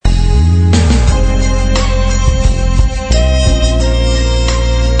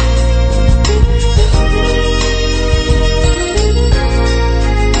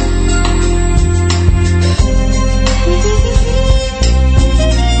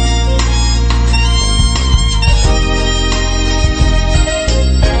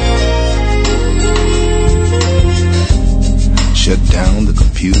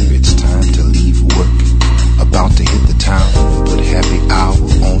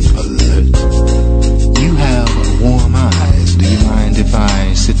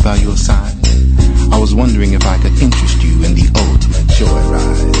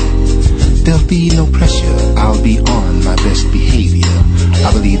be no pressure, I'll be on my best behavior.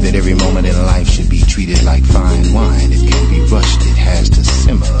 I believe that every moment in life should be treated like fine wine. It can be rushed, it has to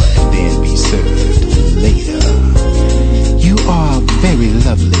simmer, and then be served later. You are very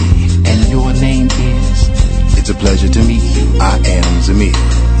lovely, and your name is? It's a pleasure to meet you. I am Zamir.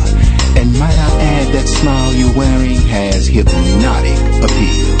 And might I add, that smile you're wearing has hypnotic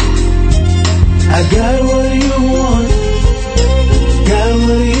appeal. I got what you want, got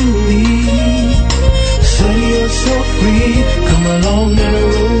what you need. Set yourself free, come along and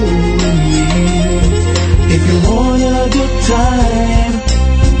roll with me. If you want a good time,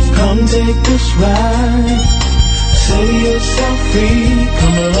 come take this ride. Set yourself free,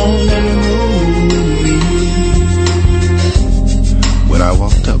 come along and roll with me. When I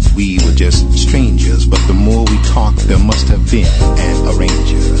walked up, we were just strangers, but the more we talked, there must have been an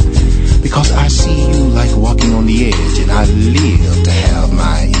arranger. Because I see you like walking on the edge, and I live to have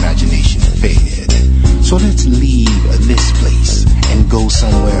my imagination fed. So let's leave this place and go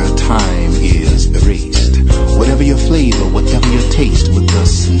somewhere time is erased. Whatever your flavor, whatever your taste, with the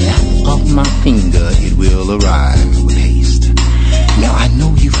snap of my finger, it will arrive with haste. Now I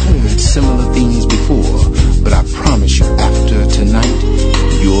know you've heard similar things before, but I promise you after tonight,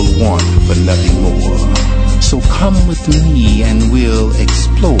 you'll want for nothing more. So come with me and we'll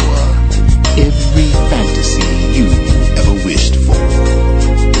explore every fantasy you ever wished for.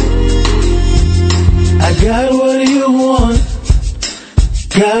 I got what you want,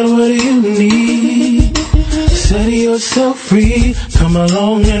 got what you need. Set yourself free, come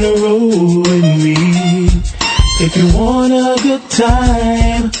along and roll with me. If you want a good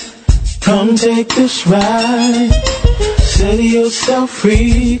time, come take this ride. Set yourself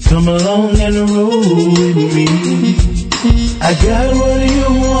free, come along and roll with me. I got what you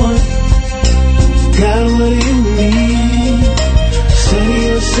want, got what you need. Set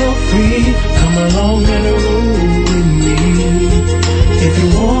yourself free, come along and roll with me. If you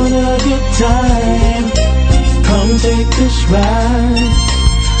want a good time, come take this ride.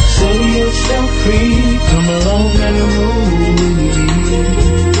 Set yourself free, come along and roll with me.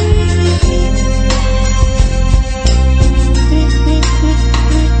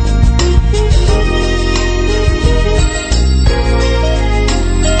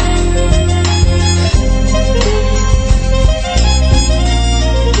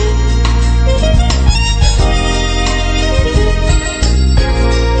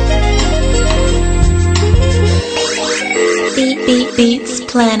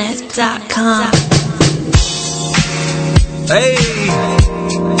 Beatsplanet.com. Hey,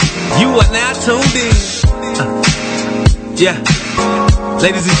 you are now tuned in. Yeah,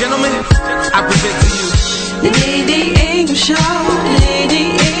 ladies and gentlemen, I present to you the DD Ingram Show, the DD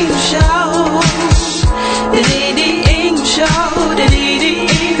Ingram Show, the DD Ingram Show, the DD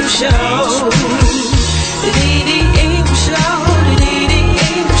Ingram Show, the DD Ingram Show, the DD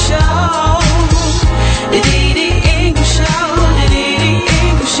Ingram Show, the DD Ingram Show, the DD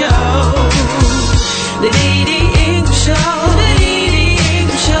Ingram Show, the DD Ingram Show, the DD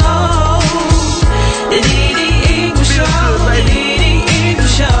Ingram Show, the DD Ingram Show, the DD Ingram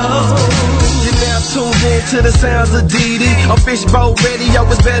Show. You're now tuned in to the sounds of DD. On Fishbowl Radio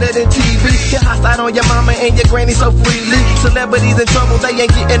is better than TV. Get hostile on your mama and your granny so freely. Celebrities in trouble, they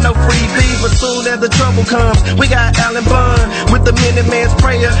ain't getting no freebies. But soon as the trouble comes, we got Alan Bunn with the Minute Man's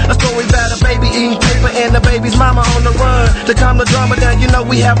Prayer. A story about a baby eating paper and the baby's mama on the run. To calm the drama down, you know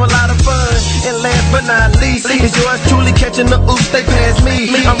we have a lot of fun. And last but not least, it's yours truly catching the oops, they pass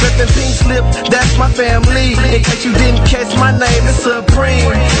me. I'm ripping Pink Slip, that's my family. In case you didn't catch my name, it's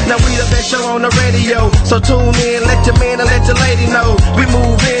Supreme. Now we the best show on the radio, so tune in, let your man and let your lady know. We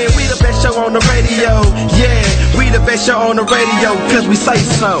move in, we the best show on the radio. Yeah, we the best show on the radio, cause we say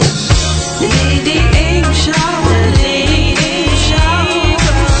so. The DD Ingram Show, the DD Ingram Show,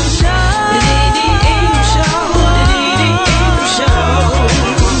 the DD Ingram Show, the DD Ingram Show,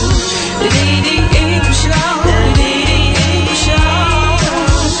 the DD Ingram Show, the DD Ingram Show,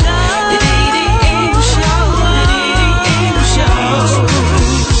 the DD Ingram Show, the DD Ingram Show, the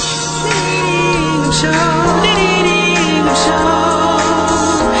DD Ingram Show, the DD Ingram Show,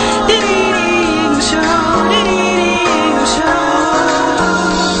 the DD Ingram Show.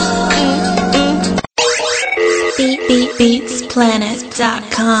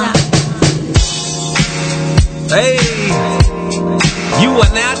 Beatsplanet.com. Hey, you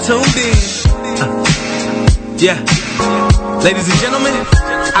are now tuned in. Yeah, ladies and gentlemen,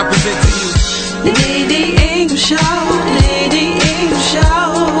 I present to you the DD Ingram Show, the DD Ingram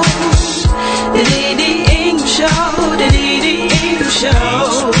Show, the DD Ingram Show, the DD Ingram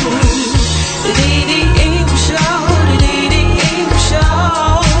Show, the DD Ingram Show, the DD Ingram Show,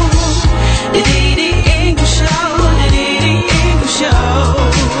 the DD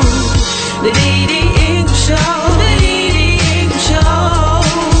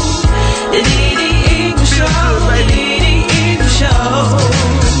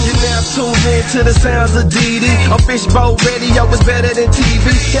to the sounds of DD. On Fishbowl Radio is better than TV.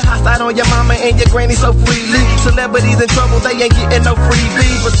 Get hostile on your mama and your granny so freely. Celebrities in trouble, they ain't getting no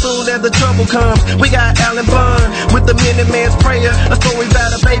freebie. But soon as the trouble comes, we got Alan Bunn with the Minuteman's prayer. A story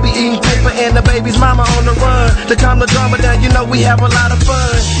about a baby eating paper and the baby's mama on the run. To calm the drama down, you know we have a lot of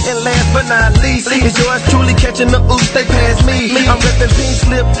fun. And last but not least, it's yours truly catching the oops, they pass me. I'm ripping Pink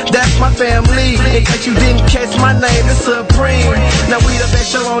Slip, that's my family. In case you didn't catch my name, it's Supreme. Now we the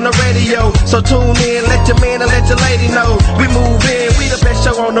best show on the radio, so tune in, let your man and let your lady know. We move in, we the best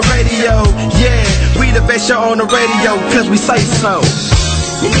show on the radio. Yeah, we the best show on the radio, cause we say so.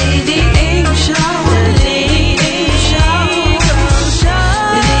 The DD Ingram Show, the DD Ingram Show,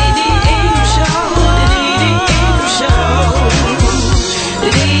 the DD Ingram Show, the DD Ingram Show, the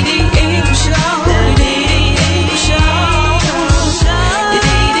DD Ingram Show, the DD Ingram Show, the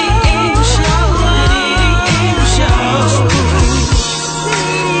DD Ingram Show, the DD Ingram Show, the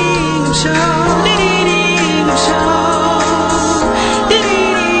DD Ingram Show, the DD Ingram Show, the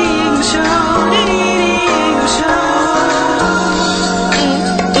DD Ingram Show.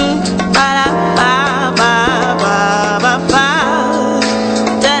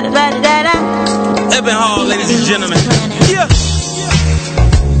 Evan Hall, ladies and gentlemen. Yeah.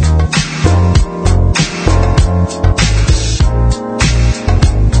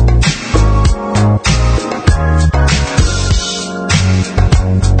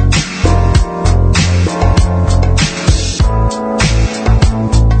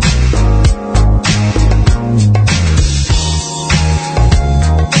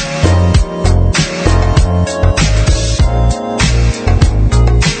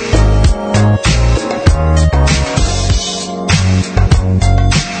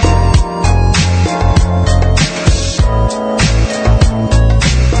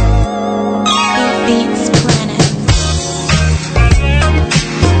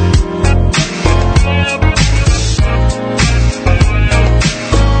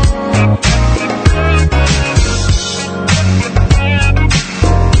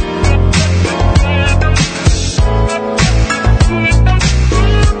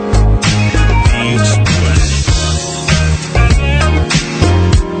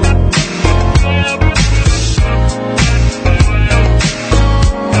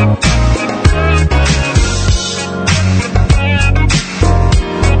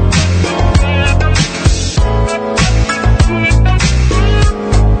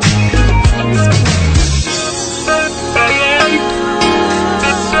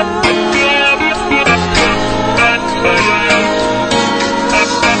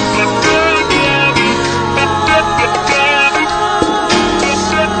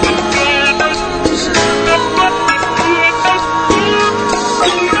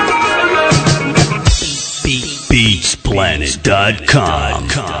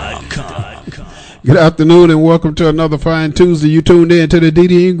 Good afternoon and welcome to another fine Tuesday. You tuned in to the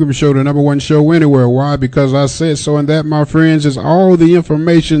DD Ingram Show, the number one show anywhere. Why? Because I said so, and that, my friends, is all the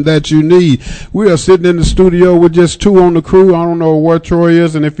information that you need. We are sitting in the studio with just two on the crew. I don't know where Troy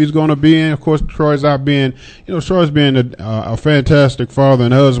is and if he's going to be in. Of course, Troy's out being, Troy's being a fantastic father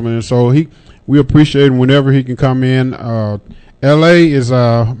and husband, and so we appreciate him whenever he can come in. LA is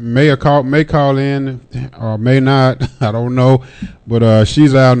may call in or may not. I don't know, but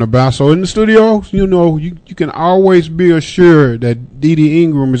she's out and about. So in the studio, you can always be assured that DD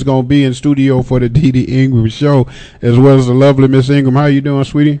Ingram is going to be in studio for the DD Ingram Show, as well as the lovely Miss Ingram. How you doing,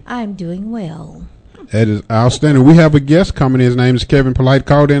 sweetie? I'm doing well. That is outstanding. We have a guest coming. His name is Kevin Polite.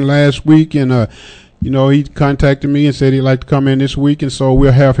 Called in last week and he contacted me and said he'd like to come in this week, and so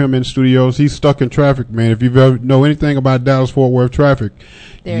we'll have him in studios. He's stuck in traffic, man. If you ever know anything about Dallas-Fort Worth traffic,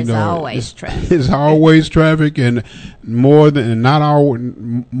 there's always traffic. It's always traffic, and more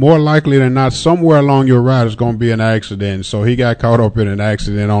likely than not, somewhere along your route is going to be an accident. So he got caught up in an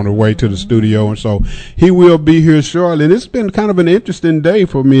accident on the way to the studio, and so he will be here shortly. And it's been kind of an interesting day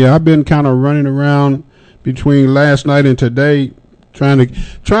for me. I've been kind of running around between last night and today, trying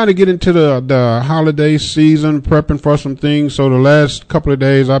to get into the holiday season, prepping for some things. So the last couple of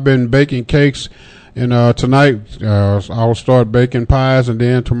days I've been baking cakes, and tonight I'll start baking pies, and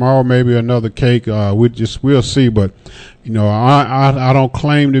then tomorrow maybe another cake. We'll see. But I don't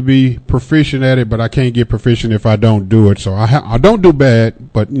claim to be proficient at it, but I can't get proficient if I don't do it. So I don't do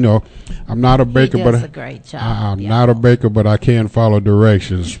bad, but I'm not a baker. He does a great job. I'm not a baker, but I can follow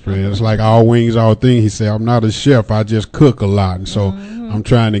directions. It's like all wings, all things. He said, I'm not a chef. I just cook a lot. And so I'm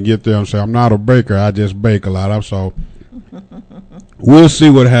trying to get there and say, I'm not a baker. I just bake a lot. So we'll see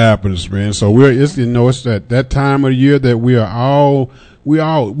what happens, man. So it's that time of the year that we are all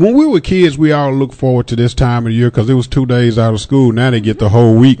when we were kids, we all looked forward to this time of the year because it was 2 days out of school. Now they get the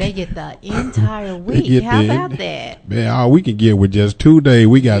whole week. They get the entire week. How about that? Man, all we can get with just 2 days.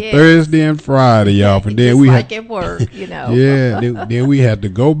 We got Thursday and Friday off, and then we like at work, you know. then we had to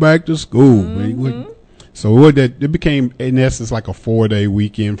go back to school. So it became, in essence, like a 4-day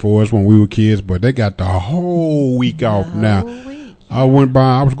weekend for us when we were kids. But they got the whole week off now. I went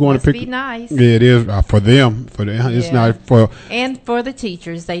by. I was going to pick. Be nice. Yeah, it is for them. It's not for. And for the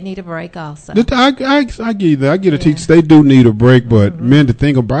teachers, they need a break also. I get that. I get a teacher. They do need a break, but man, the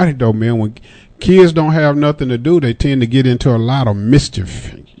thing about it though, man, when kids don't have nothing to do, they tend to get into a lot of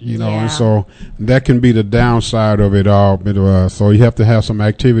mischief. You know, and so that can be the downside of it all. But so you have to have some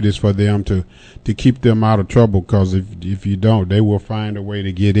activities for them to keep them out of trouble. Because if you don't, they will find a way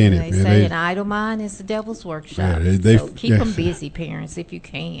to get in it. They say an idle mind is the devil's workshop. So keep them busy, parents, if you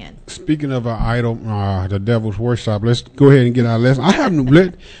can. Speaking of the devil's workshop, let's go ahead and get our lesson. I haven't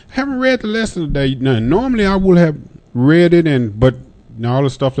read the lesson today. Normally I would have read it, but all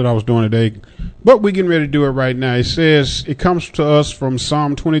the stuff that I was doing today. But we're getting ready to do it right now. It comes to us from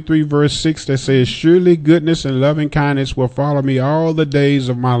Psalm 23, verse 6, that says, "Surely goodness and loving kindness will follow me all the days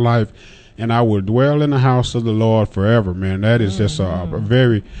of my life, and I will dwell in the house of the Lord forever." Man, that is just a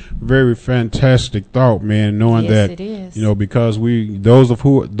very, very fantastic thought, man, knowing that, it is. Because those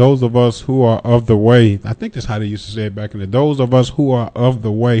of us who are of the way, I think that's how they used to say it back in the day, those of us who are of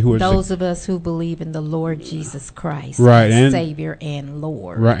the way, those of us who believe in the Lord Jesus Christ, right, and Savior and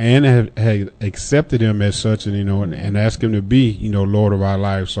Lord, right, and have accepted Him as such, and and ask Him to be, Lord of our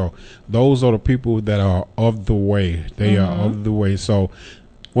lives. So those are the people that are of the way. They are of the way. So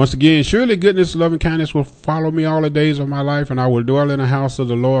once again, surely goodness, love, and kindness will follow me all the days of my life, and I will dwell in the house of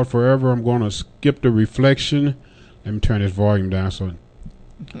the Lord forever. I'm going to skip the reflection. Let me turn this volume down.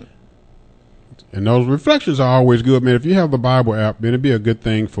 And those reflections are always good, man. If you have the Bible app, then it'd be a good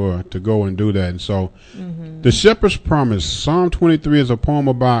thing to go and do that. And so, The Shepherd's Promise, Psalm 23 is a poem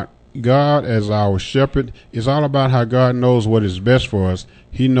about God as our shepherd. It's all about how God knows what is best for us.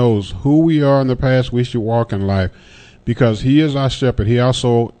 He knows who we are in the path we should walk in life. Because He is our shepherd, He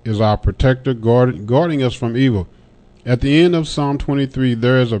also is our protector, guarding us from evil. At the end of Psalm 23,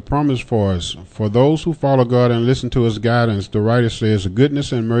 there is a promise for us. For those who follow God and listen to His guidance, the writer says,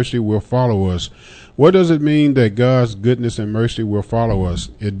 goodness and mercy will follow us. What does it mean that God's goodness and mercy will follow us?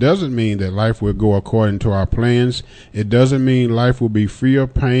 It doesn't mean that life will go according to our plans. It doesn't mean life will be free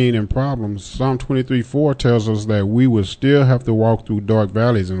of pain and problems. Psalm 23:4 tells us that we will still have to walk through dark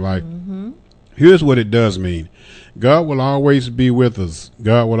valleys in life. Here's what it does mean. God will always be with us.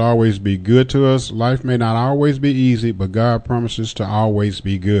 God will always be good to us. Life may not always be easy, but God promises to always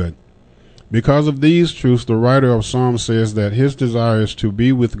be good. Because of these truths, the writer of Psalms says that his desire is to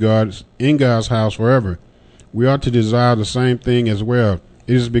be with God in God's house forever. We ought to desire the same thing as well.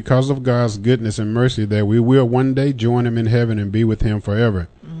 It is because of God's goodness and mercy that we will one day join Him in heaven and be with Him forever.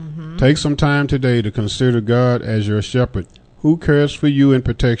 Take some time today to consider God as your shepherd, who cares for you and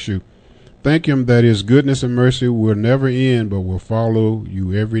protects you. Thank Him that His goodness and mercy will never end, but will follow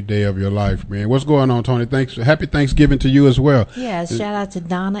you every day of your life, man. What's going on, Tony? Thanks. Happy Thanksgiving to you as well. Yeah, shout out to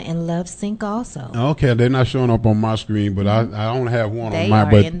Donna and Love Sync also. Okay, they're not showing up on my screen, but I don't have one they on mine.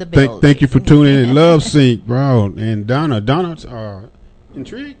 Are but in the building. Thank you for tuning in. Love Sync, bro. And Donna,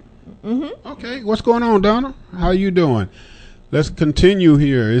 intrigued? Okay, what's going on, Donna? How you doing? Let's continue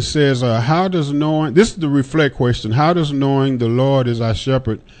here. It says, how does knowing, this is the reflect question, how does knowing the Lord is our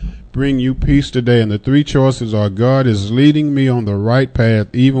shepherd bring you peace today? And the three choices are, God is leading me on the right path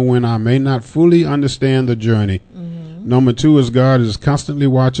even when I may not fully understand the journey. Number 2 is, God is constantly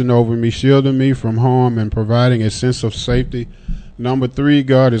watching over me, shielding me from harm and providing a sense of safety. Number 3,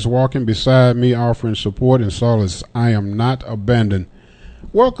 God is walking beside me, offering support and solace. I am not abandoned.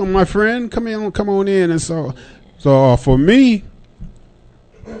 Welcome, my friend. Come on in. And so for me,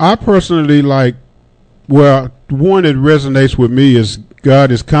 I personally one that resonates with me is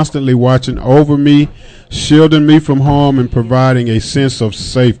God is constantly watching over me, shielding me from harm, and providing a sense of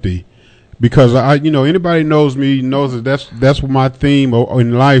safety. Because anybody knows me knows that that's my theme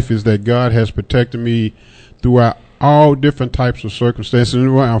in life, is that God has protected me throughout all different types of circumstances.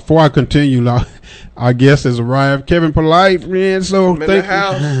 And before I continue, our guest has arrived, Kevin Polite, man. So thank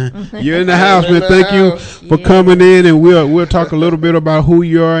you. You're in the house, man. Thank you for coming in, and we'll talk a little bit about who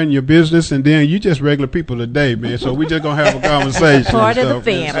you are and your business, and then you just regular people today, man. So we just gonna have a conversation. Part of the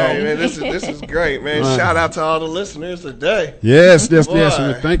family. Hey, man, this is great, man. Shout out to all the listeners today. Yes,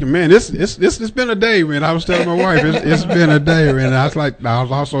 man. Thank you, man. It's been a day, man. I was telling my wife, it's been a day, man. I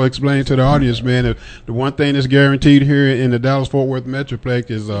was also explaining to the audience, man, the one thing that's guaranteed see here in the Dallas-Fort Worth Metroplex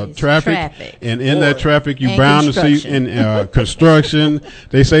is traffic. And in that traffic, you bound to see in construction.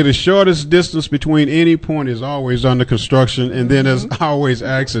 They say the shortest distance between any point is always under construction, and then there's always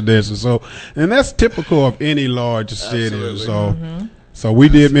accidents. And that's typical of any large city. So we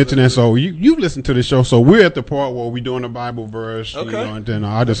did mention that. So you listened to the show. So we're at the part where we're doing the Bible verse, and then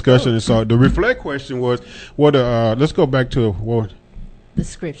our discussion. And so the reflect question was, let's go back to the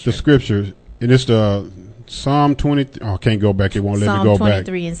scripture. The scripture, and it's the Psalm 20. Oh, I can't go back. It won't let me go back. Psalm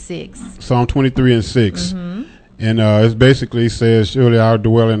 23 and 6. Psalm 23 and 6. And it basically says, surely I'll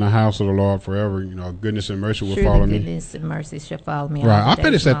dwell in the house of the Lord forever. Goodness and mercy will follow me. Goodness and mercy shall follow me. Right. I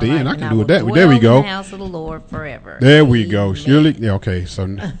bet it's at the end. I can do it that way. There we go. In the house of the Lord forever. There we go. Surely. Yeah, okay. So,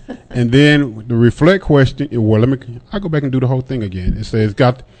 and then the reflect question. Well, I'll go back and do the whole thing again. It says, it's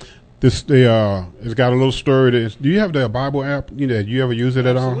got a little story. Do you have the Bible app? Do you ever use it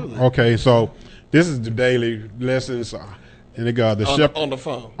at all? Okay. So this is the daily lessons. And it got the shepherd on the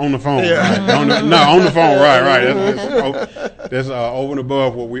phone. On the phone, right? On the phone, right. That's over and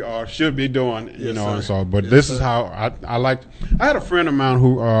above what we should be doing, Sir. So, but this is how I like. I had a friend of mine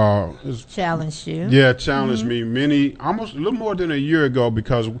who challenged you. Yeah, challenged me almost a little more than a year ago,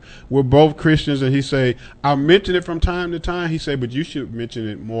 because we're both Christians, and he say I mention it from time to time. He say, but you should mention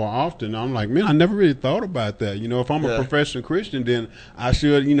it more often. I'm like, man, I never really thought about that. If I'm a professional Christian, then I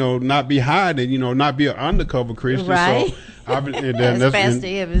should, not be hiding, not be an undercover Christian. Right. So as Pastor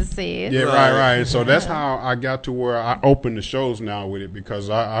Evans said. Yeah, right. So that's how I got to where I open the shows now with it, because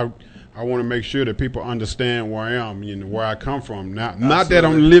I want to make sure that people understand where I am, where I come from. Not that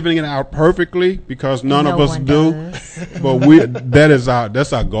I'm living it out perfectly, because none of us do, but that's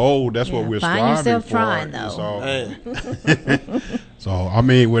our goal. That's what we're striving for. Find yourself trying, though. So I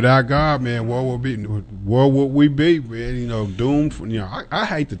mean, without God, man, where would we be, man? Doomed. I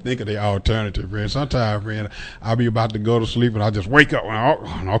hate to think of the alternative, man. Sometimes, man, I'll be about to go to sleep and I just wake up.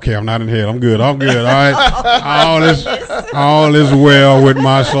 Okay, I'm not in hell. I'm good. All right. all is well with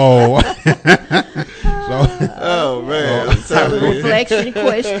my soul. Reflection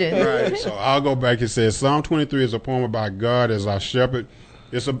question. Right. So I'll go back. It says Psalm 23 is a poem about God as our shepherd.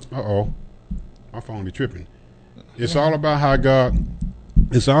 My phone be tripping. It's all about how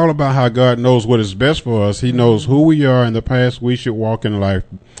God knows what is best for us. He knows who we are and the path we should walk in life.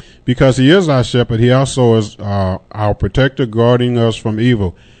 Because he is our shepherd, he also is our protector, guarding us from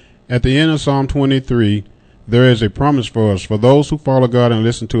evil. At the end of Psalm 23, there is a promise for us. For those who follow God and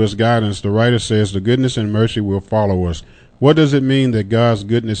listen to his guidance, the writer says the goodness and mercy will follow us. What does it mean that God's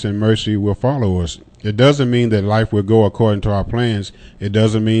goodness and mercy will follow us? It doesn't mean that life will go according to our plans. It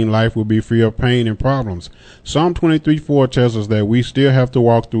doesn't mean life will be free of pain and problems. Psalm 23:4 tells us that we still have to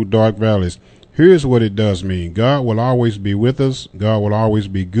walk through dark valleys. Here's what it does mean. God will always be with us. God will always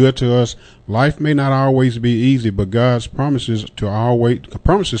be good to us. Life may not always be easy, but God's promises to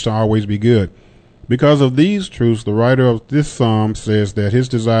always be good. Because of these truths, the writer of this psalm says that he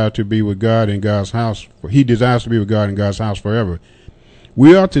desires to be with God in God's house forever.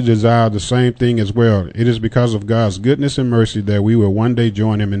 We ought to desire the same thing as well. It is because of God's goodness and mercy that we will one day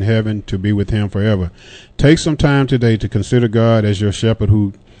join him in heaven to be with him forever. Take some time today to consider God as your shepherd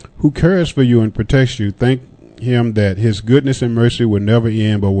who cares for you and protects you. Thank him that his goodness and mercy will never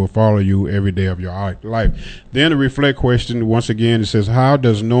end, but will follow you every day of your life. Then the reflect question, once again, it says, how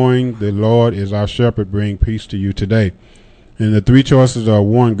does knowing the Lord is our shepherd bring peace to you today? And the three choices are: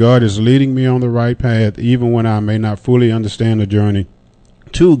 1, God is leading me on the right path, even when I may not fully understand the journey.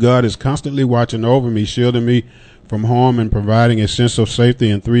 2, God is constantly watching over me, shielding me from harm and providing a sense of safety.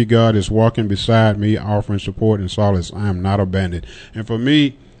 And 3, God is walking beside me, offering support and solace. I am not abandoned. And for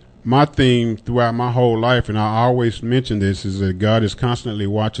me, my theme throughout my whole life, and I always mention this, is that God is constantly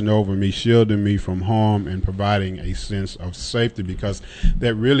watching over me, shielding me from harm and providing a sense of safety, because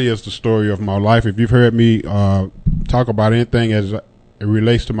that really is the story of my life. If you've heard me talk about anything as it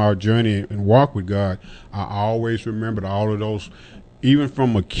relates to my journey and walk with God, I always remembered all of those, even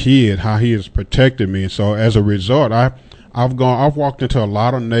from a kid, how he has protected me. And so as a result, I've walked into a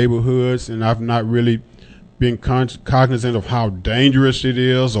lot of neighborhoods, and I've not really been cognizant of how dangerous it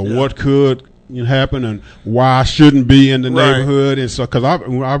is, or what could happen, and why I shouldn't be in the neighborhood. And so, because I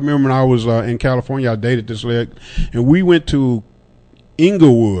remember when I was in California, I dated this lady, and we went to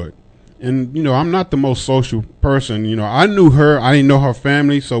Inglewood. And, I'm not the most social person. I knew her. I didn't know her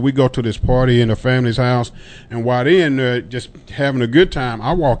family. So we go to this party in her family's house. And while they're in there just having a good time,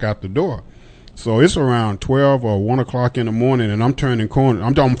 I walk out the door. So it's around 12 or 1 o'clock in the morning, and I'm turning corners.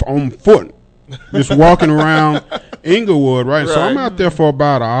 I'm on foot, just walking around Inglewood, right? So I'm out there for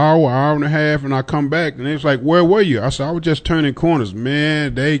about an hour and a half, and I come back, and it's like, where were you? I said, I was just turning corners.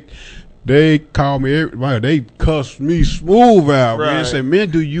 Man, they called me. They cussed me smooth out. Right. Man, say, man,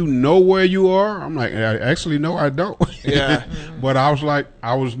 do you know where you are? I'm like, actually, no, I don't. Yeah. But I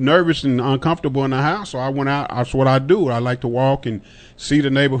was nervous and uncomfortable in the house, so I went out. That's what I do. I like to walk and see the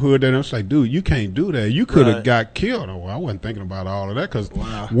neighborhood. And I was like, dude, you can't do that. You could have got killed. Oh, I wasn't thinking about all of that because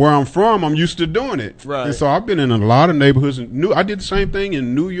where I'm from, I'm used to doing it. Right. And so I've been in a lot of neighborhoods. I did the same thing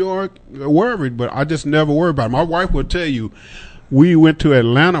in New York, wherever, but I just never worried about it. My wife will tell you, we went to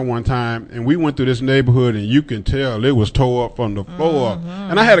Atlanta one time, and we went through this neighborhood, and you can tell it was tore up from the floor up.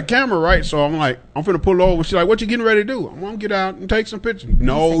 And I had a camera, right? So I'm like, I'm finna pull over. She's like, what you getting ready to do? I'm going to get out and take some pictures.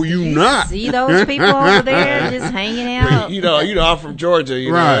 No, you not. See those people over there just hanging out? You know, I'm from Georgia,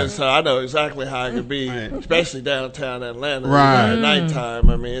 you know, so I know exactly how it can be, especially downtown Atlanta. Right. At nighttime,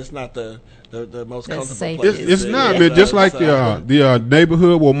 I mean, it's not the most comfortable place. It's not, man. Just like the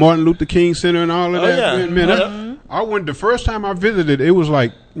neighborhood where Martin Luther King Center and all of that. Yeah. Man, I went the first time I visited. It was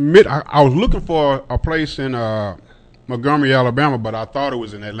like I was looking for a place in Montgomery, Alabama, but I thought it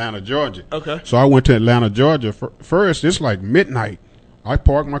was in Atlanta, Georgia. Okay. So I went to Atlanta, Georgia first. It's like midnight. I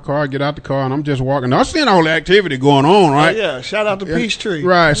park my car, get out the car, and I'm just walking. I'm seeing all the activity going on, right? Oh, yeah. Shout out to Peachtree.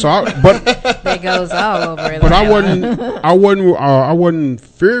 Right. So, that goes all over Atlanta. But I wasn't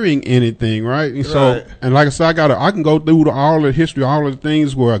fearing anything, right? And so, and like I said, I can go through all the history, all of the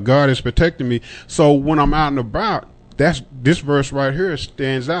things where God is protecting me. So when I'm out and about, this verse right here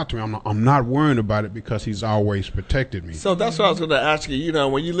stands out to me. I'm not worrying about it because He's always protected me. So that's what I was going to ask you. You know,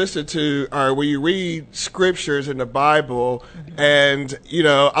 when you listen to or when you read scriptures in the Bible, and you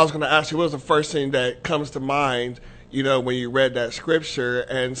know, I was going to ask you, what was the first thing that comes to mind? You know, when you read that scripture,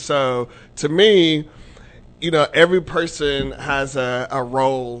 and so to me, you know, every person has a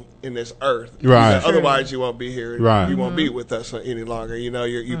role in this earth. Right. You know, otherwise, you won't be here. Right. You won't be with us any longer. You know,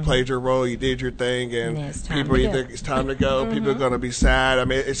 you played your role, you did your thing, and people either it's time to go. People are going to be sad. I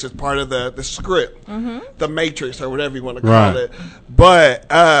mean, it's just part of the script, the matrix, or whatever you want to call it.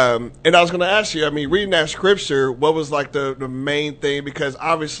 But and I was going to ask you. I mean, reading that scripture, what was like the main thing? Because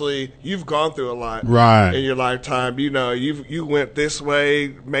obviously, you've gone through a lot in your lifetime. You know, you went this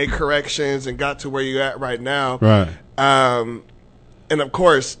way, made corrections, and got to where you're at right now. Right. And of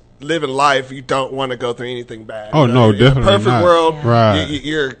course, living life, you don't want to go through anything bad. Oh, no, definitely perfect not. world, Right.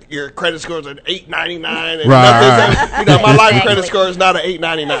 your credit score is an 899, and nothing's, you know, my life credit score is not an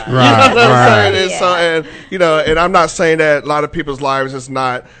 899. Right. You know what I'm saying? And so, and you know, and I'm not saying that a lot of people's lives has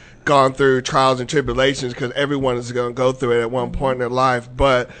not gone through trials and tribulations, because everyone is going to go through it at one point in their life,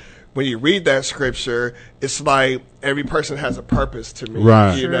 but when you read that scripture, it's like every person has a purpose to me,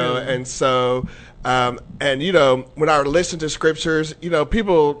 right. You know, and so, and you know, when I listen to scriptures, you know,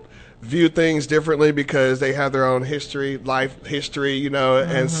 people view things differently because they have their own history, life history, you know,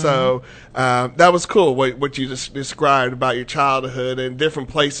 and so that was cool what you just described about your childhood and different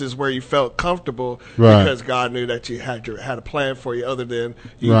places where you felt comfortable because God knew that you had a plan for you other than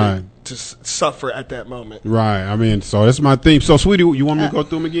you to suffer at that moment. Right. I mean, so that's my theme. So, sweetie, you want me to go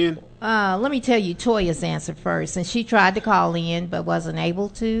through them again? Let me tell you Toya's answer first, and she tried to call in but wasn't able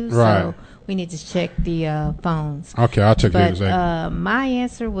to. Right. So we need to check the phones. Okay, I'll check it in a second. My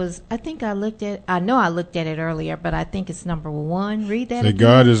answer was, I know I looked at it earlier, but I think it's number 1. Read that again.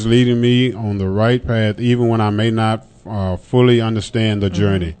 God is leading me on the right path, even when I may not fully understand the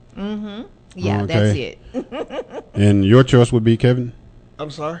journey. Yeah, that's it. And your choice would be, Kevin? I'm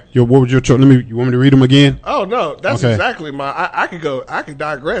sorry? What was your choice? You want me to read them again? Oh, no. That's exactly I could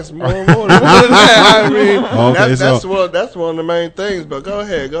digress more and more than that. I mean, that's one of the main things, but go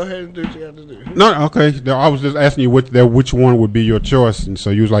ahead and do what you have to do. No, okay. I was just asking you which one would be your choice, and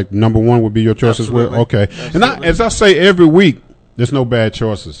so you was like, number 1 would be your choice as well? Okay. Absolutely. And as I say every week, there's no bad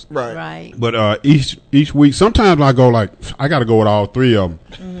choices. Right. But each week, sometimes I go like, I got to go with all 3 of them.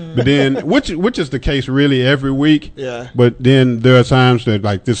 But then, which is the case really every week. Yeah. But then there are times that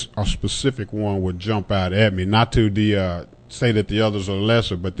like a specific one would jump out at me. Not to say that the others are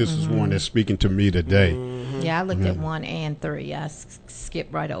lesser, but this is one that's speaking to me today. Yeah, I looked at 1 and 3. I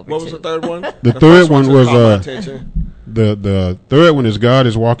skipped right over. What was the third one? The third one was the third one is God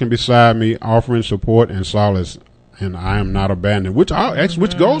is walking beside me, offering support and solace, and I am not abandoned. Which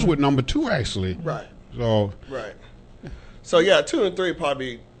goes with number 2 actually. Right. So. Right. So yeah, 2 and 3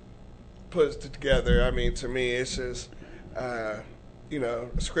 probably puts it together. I mean, to me, it's just, you know,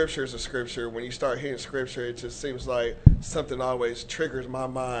 scripture is a scripture. When you start hearing scripture, it just seems like something always triggers my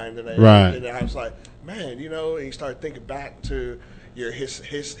mind. And I was like, man, you know, and you start thinking back to your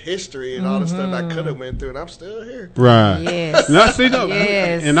history and all the stuff I could have went through, and I'm still here. Right. Yes.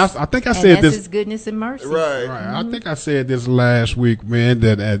 Yes. And I think I said this. His goodness and mercy. Right. I think I said this last week, man,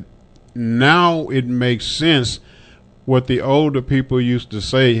 that now it makes sense what the older people used to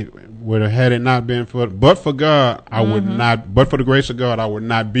say had it not been for God, I would not. But for the grace of God, I would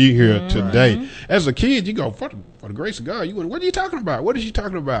not be here today. As a kid, you go for the grace of God. What are you talking about? What is she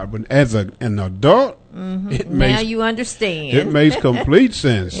talking about? But as an adult, now you understand. It makes complete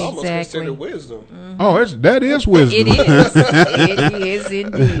sense. It's almost considered wisdom. Oh, that is wisdom. It is. It is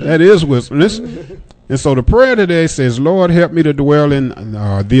indeed. That is wisdom. And so the prayer today says, Lord, help me to dwell in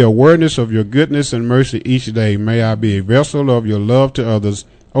the awareness of your goodness and mercy each day. May I be a vessel of your love to others.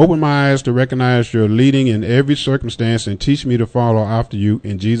 Open my eyes to recognize your leading in every circumstance and teach me to follow after you.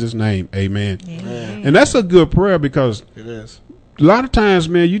 In Jesus' name, amen. Amen. And that's a good prayer because it is. A lot of times,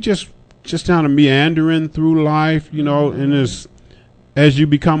 man, you just kind of meandering through life, and it's, as you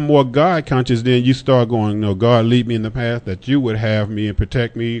become more God conscious, then you start going, God, lead me in the path that you would have me and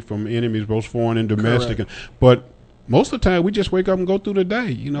protect me from enemies, both foreign and domestic. Correct. But most of the time, we just wake up and go through the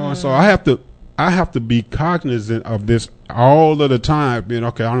day, And so I have to be cognizant of this all of the time, being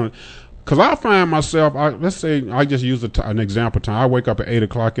okay. Because I find myself, let's say I just use an example time. I wake up at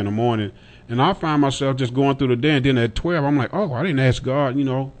 8:00 in the morning, and I find myself just going through the day, and then at 12, I'm like, I didn't ask God,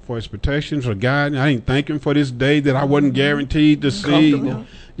 for his protection, for guidance. I didn't thank him for this day that I wasn't guaranteed to see.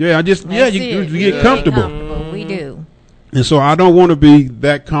 Yeah, you get comfortable. We do. And so I don't want to be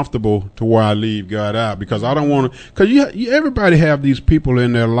that comfortable to where I leave God out, because I don't want to, because everybody have these people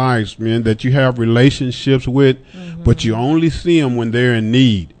in their lives, man, that you have relationships with, but you only see them when they're in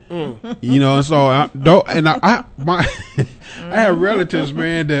need. And so I have relatives,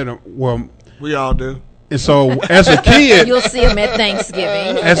 man, that we all do. And so as a kid, you'll see them at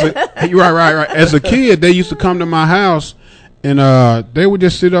Thanksgiving. Right. As a kid, they used to come to my house, and they would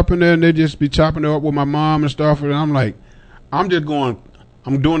just sit up in there and they'd just be chopping it up with my mom and stuff. And I'm like, I'm doing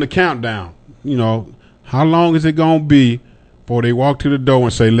the countdown. How long is it going to be before they walk to the door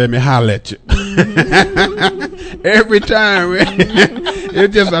and say, let me holler at you? Every time, man.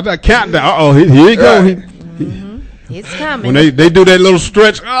 It's just a countdown. Here you go. It's coming. When they do that little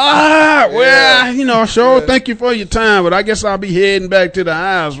stretch, sure, thank you for your time, but I guess I'll be heading back to the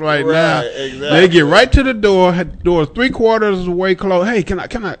house right now. Exactly. They get right to the door 3/4 of the way closed. Hey, can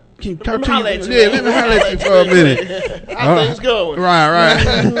you talk to you? Yeah, let me holler at you for a minute. How things going? Right.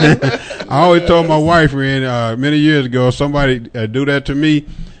 I always told my wife, many years ago, somebody do that to me.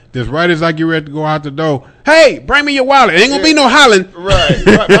 Just right as I get ready to go out the door, hey, bring me your wallet. Ain't gonna be no hollering. Right.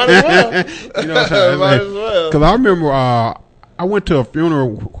 Might as well. Might as well. Because I remember I went to a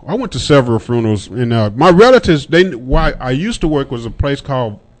funeral. I went to several funerals, and my relatives, I used to work was a place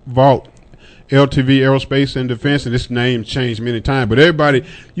called Vault, LTV, Aerospace and Defense, and this name changed many times. But everybody,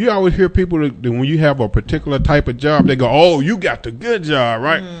 you always hear people that when you have a particular type of job, they go, oh, you got the good job,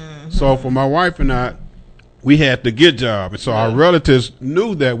 right? So for my wife and I, we had the good job. And so our relatives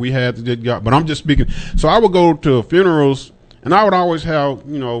knew that we had the good job. But I'm just speaking. So I would go to funerals, and I would always have,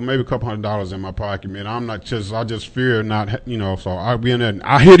 maybe a couple $100 in my pocket, man. I just fear not, so I'd be in there, and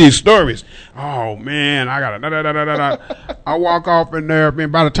I hear these stories. Oh, man, I got to, I walk off in there,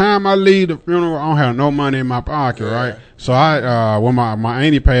 man. By the time I leave the funeral, I don't have no money in my pocket, right? So when my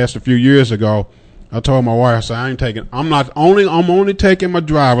auntie passed a few years ago, I told my wife, I said, I'm only taking my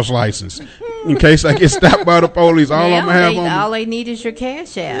driver's license. In case I get stopped by the police, all they need is your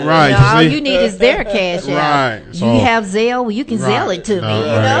cash out. Right. All you need is their cash out. Right. So, you have Zelle, you can Zelle it to me.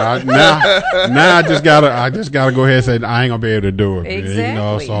 Right. Now I just gotta go ahead and say I ain't gonna be able to do it.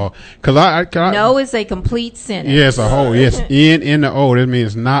 Exactly. So because no is a complete sentence. Yes, a whole yes. N the O. That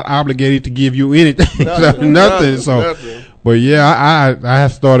means not obligated to give you anything. Nothing. Nothing. But yeah, I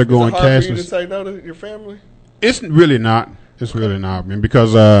have started going cashless. Is it hard for you to say no to your family? It's really not. It's really not, man,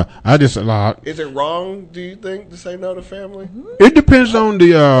 because I just allow. Is it wrong, do you think, to say no to family? It depends on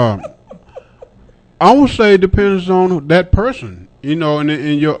the. I would say it depends on that person, and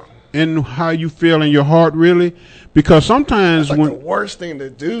how you feel in your heart, really, because sometimes that's the worst thing to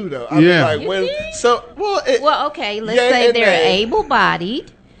do, though. I mean, let's say they're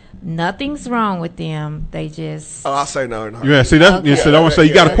able-bodied. Nothing's wrong with them. They just. Oh, I'll say no. Yeah, see that's. Okay. So I want to say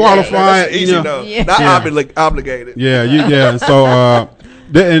you got to qualify. That's easy, no. Yeah. Not obligated. Yeah, And so,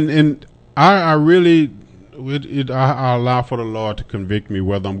 and I really, I allow for the Lord to convict me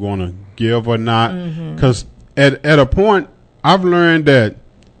whether I'm going to give or not. Because at a point, I've learned that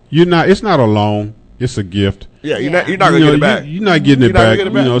it's not a loan. It's a gift. Yeah, you're not going to get it back. You're not getting it back.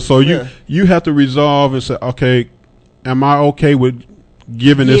 So you have to resolve and say, okay, am I okay with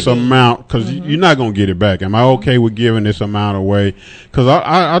giving this amount, because you're not going to get it back. Am I okay with giving this amount away? Because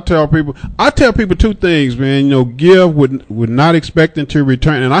I tell people two things, man. Give with not expecting to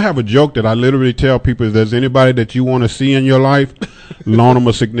return. And I have a joke that I literally tell people: if there's anybody that you want to see in your life, loan them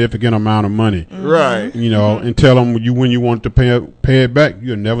a significant amount of money, right? And tell them when you want to pay pay it back,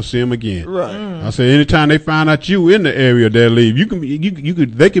 you'll never see them again. Right. I said, anytime they find out you in the area, they'll leave.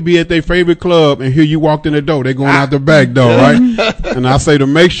 They could be at their favorite club and hear you walked in the door. They're going out the back door, right? And I say to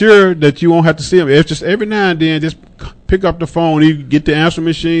make sure that you won't have to see them. It's just every now and then, just pick up the phone, you get the answer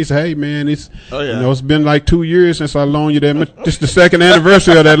machine, say, hey man, it's it's been like 2 years since I loaned you that much. This the second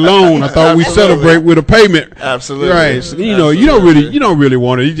anniversary of that loan. I thought we celebrate with a payment. Absolutely. Right. So, you don't really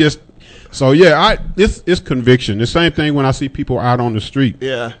want it. You just it's conviction. The same thing when I see people out on the street.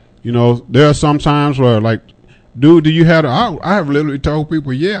 Yeah. There are some times where like, dude, do you have I have literally told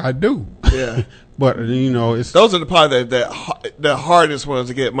people, yeah, I do. Yeah. But it's those are the probably the hardest ones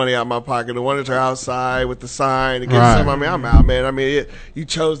to get money out of my pocket. The ones that are outside with the sign to get some. I mean, I'm out, man. I mean, you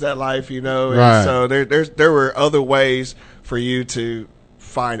chose that life, And so there were other ways for you to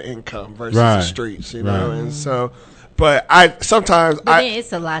find income versus the streets, And so, but it's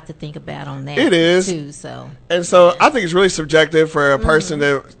a lot to think about on that. It is too. So I think it's really subjective for a person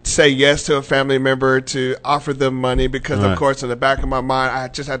to say yes to a family member to offer them money because, of course, in the back of my mind, I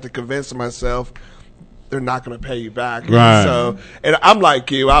just have to convince myself they're not going to pay you back. Right. So, and I'm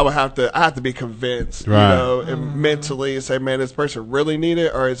like you, I have to be convinced, and mentally and say, man, does this person really need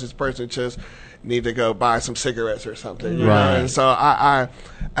it, or is this person just need to go buy some cigarettes or something? You know? And so I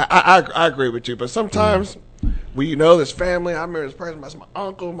agree with you, but sometimes. This family. I remember this person. My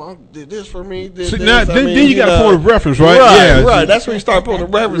uncle did this for me. Then you got a point of reference, right? Right. That's when you start pulling the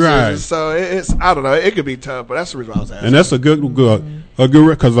references. Right. So it's I don't know. It could be tough, but that's the reason I was asking. And that's a good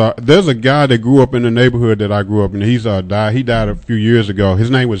because there's a guy that grew up in the neighborhood that I grew up in. He's died. He died a few years ago.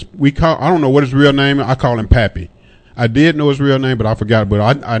 His name was I don't know what his real name is. I call him Pappy. I did know his real name, but I forgot.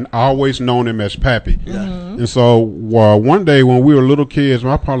 But I always known him as Pappy. Yeah. And so one day when we were little kids, I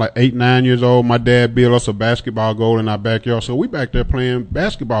was probably like 8, 9 years old, my dad built us a basketball goal in our backyard. So we back there playing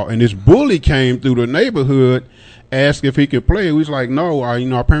basketball, and this bully came through the neighborhood, asked if he could play. We was like, no,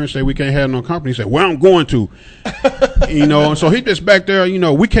 our parents say we can't have no company. He said, well, I'm going to. And so he just back there,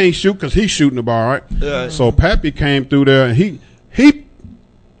 we can't shoot because he's shooting the ball, right? Yeah. So Pappy came through there, and he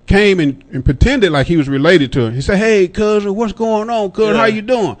came and pretended like he was related to him. He said, hey, cousin, what's going on, cousin? How you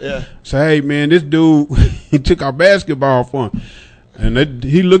doing? Yeah. Say, hey, man, this dude, he took our basketball from him. And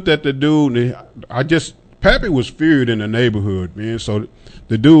he looked at the dude, and Pappy was feared in the neighborhood, man. So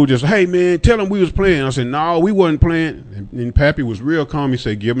the dude just, hey, man, tell him we was playing. I said, no, we wasn't playing. And Pappy was real calm. He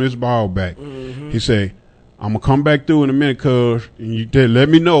said, give him his ball back. Mm-hmm. He said, I'm going to come back through in a minute, cuz, and you let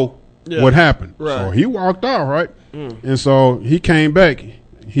me know what happened. Right. So he walked out, right? And so he came back.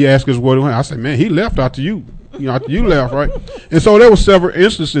 He asked us what went. I said, man, he left after you. After you left, right? And so there were several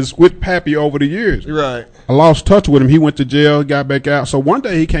instances with Pappy over the years. Right. I lost touch with him. He went to jail, got back out. So one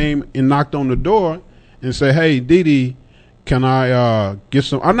day he came and knocked on the door and said, hey, DD, can I get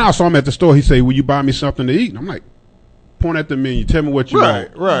some? I saw him at the store. He said, will you buy me something to eat? And I'm like, point at the menu. Tell me what you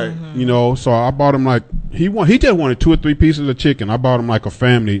want. Right. Mm-hmm. So I bought him he just wanted 2 or 3 pieces of chicken. I bought him like a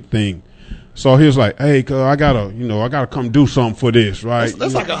family thing. So he was like, hey, cuz I gotta come do something for this, right?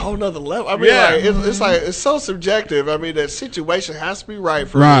 That's like a whole nother level. I mean, it's so subjective. I mean, that situation has to be right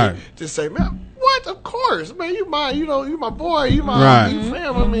for me to say, man, what? Of course, man, you my boy, you my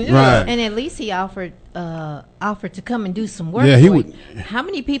family. I mean, And at least he offered to come and do some work. Yeah, he would. How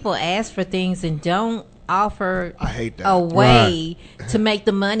many people ask for things and don't offer a way to make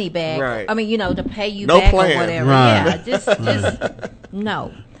the money back? Right. I mean, to pay you back plan. or whatever. Right. Yeah, just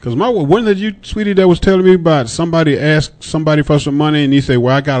no. Because wasn't it you, sweetie, that was telling me about somebody asked somebody for some money and he said,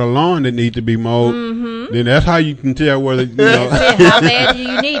 well, I got a lawn that needs to be mowed. Mm-hmm. Then that's how you can tell whether, how bad do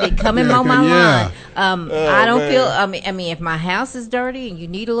you need it? Come and mow my lawn. I don't feel, I mean, if my house is dirty and you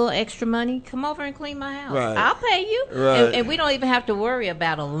need a little extra money, come over and clean my house. Right. I'll pay you. Right. And we don't even have to worry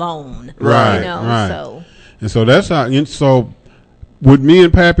about a loan. Right. So. And so that's how, so with me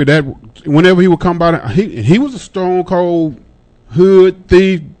and Pappy, that whenever he would come by, he was a stone cold hood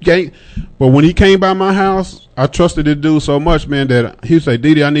thief gang, but when he came by my house, I trusted this dude so much, man, that he said,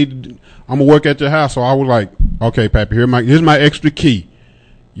 DD, I'm gonna work at your house. So I was like, okay, Pappy, here's my extra key.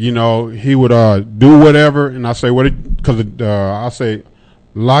 He would do whatever, and I say I say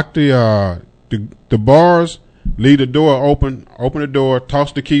lock the bars, leave the door open the door,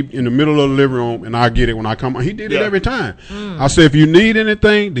 toss the key in the middle of the living room, and I get it when I come. He did it every time. I said, if you need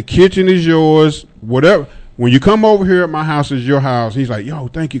anything, the kitchen is yours, whatever. When you come over here at my house, is your house. He's like, yo,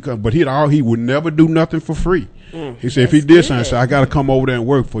 thank you. But he would never do nothing for free. He said, if he did something, I said, I got to come over there and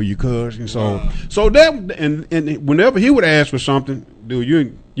work for you, cuz. And so that, and whenever he would ask for something, dude,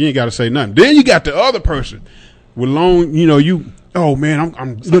 you ain't got to say nothing. Then you got the other person with loan, oh man,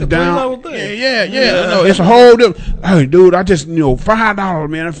 I'm look down. Yeah. No, it's a Uh-huh. whole different. Hey, dude, I just $5,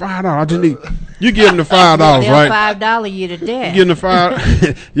 man, $5. I just need. You give them the $5, right? $5 you to death. You give them the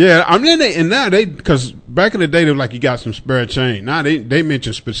 $5. Yeah, I mean, and now because back in the day they were like you got some spare change. Now they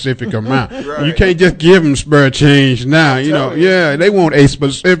mention specific amount. Right. You can't just give them spare change now. You know, yeah, they want a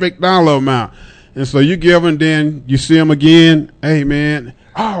specific dollar amount, and so you give them. Then you see them again. Hey, man.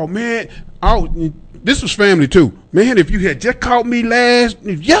 Oh man. Oh. This was family too, man. If you had just caught me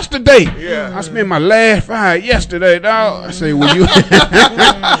yesterday, I spent my last $5 yesterday, dog. I say, well, you,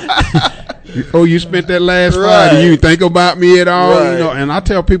 you spent that last $5. Do you think about me at all? Right. You know. And I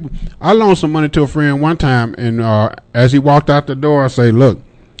tell people, I loaned some money to a friend one time, and as he walked out the door, I say, look,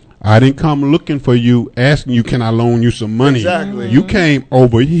 I didn't come looking for you, asking you, can I loan you some money? Exactly. You came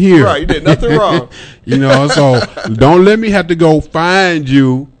over here. Right. You did nothing wrong. You know, so don't let me have to go find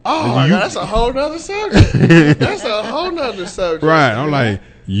you. Oh, my God, that's a whole nother subject. That's a whole nother subject. Right. I'm like,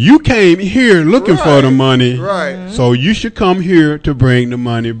 you came here looking for the money. Right. So you should come here to bring the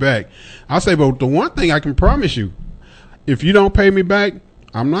money back. I say, but the one thing I can promise you, if you don't pay me back,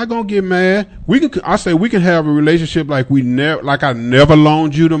 I'm not gonna get mad. We can have a relationship like I never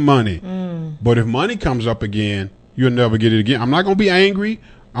loaned you the money. But if money comes up again, you'll never get it again. I'm not gonna be angry.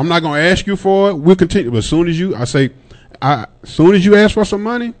 I'm not gonna ask you for it. We'll continue. But as soon as you ask for some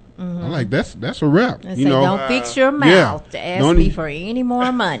money, I'm like, that's a wrap. You know, don't fix your mouth to ask me for any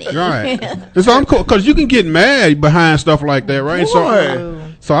more money. Right. And so I'm cool because you can get mad behind stuff like that, right?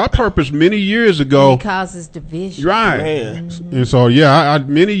 So I purposed many years ago. It causes division. Right. Man. And so, I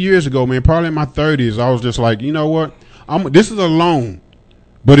many years ago, man, probably in my 30s, I was just like, you know what? This is a loan.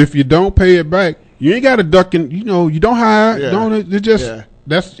 But if you don't pay it back, you ain't got to duck in, you don't hire.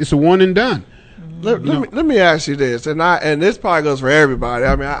 It's a one and done. Let me ask you this, and this probably goes for everybody.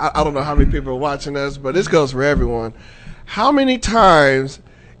 I mean, I don't know how many people are watching us, but this goes for everyone. How many times,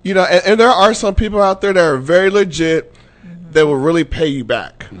 and there are some people out there that are very legit that will really pay you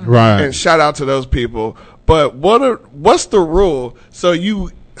back. Right. And shout out to those people. But what's the rule? So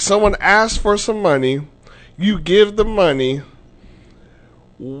someone asks for some money, you give the money.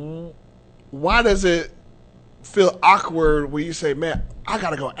 Why does it feel awkward when you say, man, I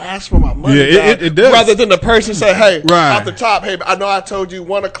gotta go ask for my money? Yeah, it does. Rather than the person say, hey, off the top, hey, I know I told you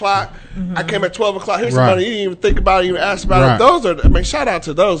 1 o'clock. I came at 12 o'clock. Here's some money. You didn't even think about it, you even ask about it. Shout out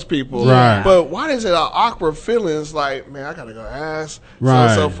to those people. Right. But why is it an awkward feeling? It's like, man, I gotta go ask.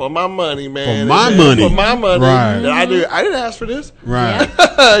 Right. So for my money, man. For my money. Right. I didn't ask for this. Right.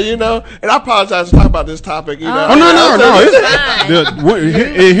 And I apologize to talk about this topic. No.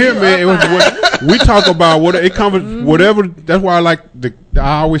 Here, man, we talk about what it comes, whatever. That's why I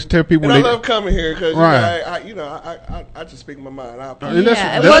always tell people. And I love coming here because I just speak my mind.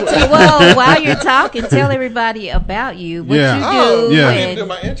 Well, while you're talking, tell everybody about you. What you do. I need to do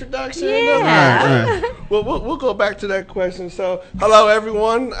my introduction. Yeah. Well, we'll go back to that question. So, hello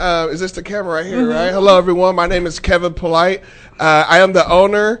everyone. Is this the camera right here? Right. Hello everyone. My name is Kevin Polite. I am the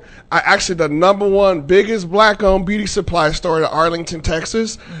owner. Actually the #1 biggest black-owned beauty supply store in Arlington,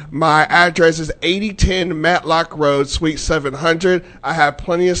 Texas. My address is 8010 Matlock Road, Suite 700. I have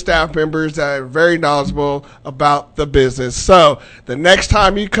plenty of staff members that are very knowledgeable about the business. So the next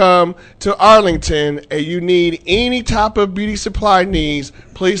time you come to Arlington and you need any type of beauty supply needs,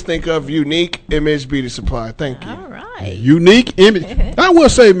 please think of Unique Image Beauty Supply. Thank you. All right. Unique Image. I will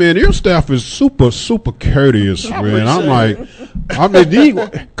say, man, your staff is super, super courteous, man. I'm like,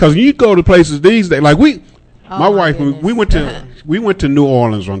 because you go to places these days, like my wife, we went to New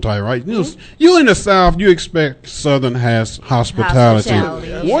Orleans one time, right? You in the South, you expect Southern hospitality.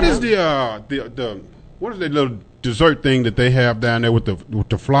 What is what is the little dessert thing that they have down there with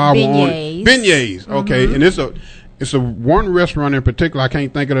the flour on it? Beignets. Okay, and it's a one restaurant in particular. I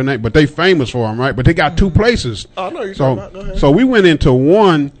can't think of the name, but they famous for them, right? But they got 2 places. Oh no, you're talking about. Go ahead. So we went into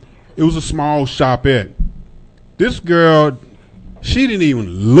one. It was a small shopette. This girl, she didn't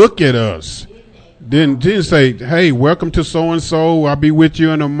even look at us. Didn't say, "Hey, welcome to so and so. I'll be with you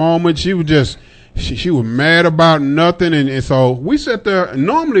in a moment." She was just, she was mad about nothing, and so we sat there.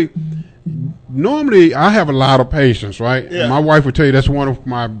 Normally, I have a lot of patience, right? Yeah. And my wife would tell you that's one of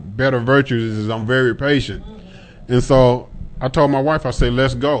my better virtues is I'm very patient. And so I told my wife, I said,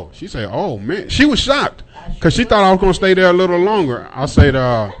 let's go. She said, oh, man. She was shocked because she thought I was going to stay there a little longer. I said,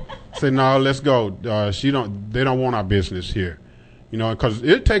 no, let's go. They don't want our business here. Because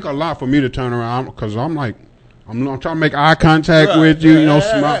it take a lot for me to turn around because I'm like, I'm trying to make eye contact with you,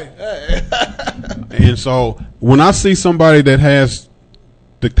 smile. And so when I see somebody that has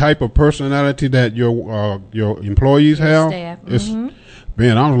the type of personality that your employees have,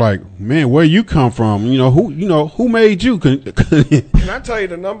 man, I was like, man, where you come from? Who made you? Can I tell you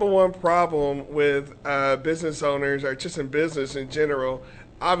the number one problem with business owners, or just in business in general?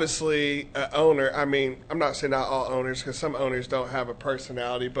 Obviously, owner. I mean, I'm not saying not all owners, because some owners don't have a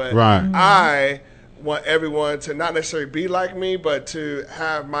personality, but I want everyone to not necessarily be like me, but to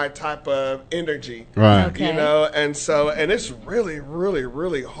have my type of energy. Right. Okay. And it's really, really,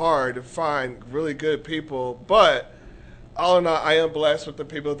 really hard to find really good people. But all in all, I am blessed with the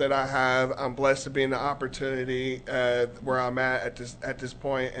people that I have. I'm blessed to be in the opportunity where I'm at this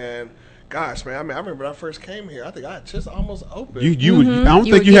point. And gosh, man, I remember when I first came here, I think I had just almost opened. I don't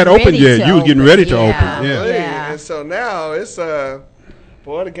think you had opened yet. You was getting ready to open. Yeah. And so now it's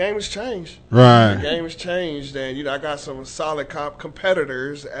boy, the game has changed. Right. The game has changed, and I got some solid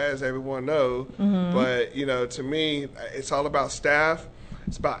competitors, as everyone knows. But to me, it's all about staff.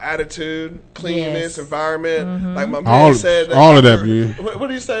 It's about attitude, cleanliness, environment. Like my man said, all of that. What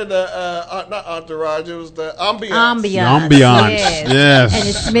did he say? Not entourage. It was the ambiance. Yes. And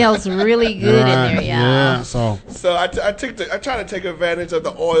it smells really good in there, y'all. Yeah. So I try to take advantage of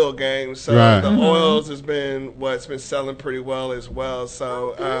the oil game. So the oils has been what's been selling pretty well as well.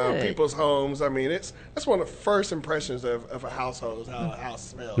 So people's homes. I mean, that's one of the first impressions of a household is how a house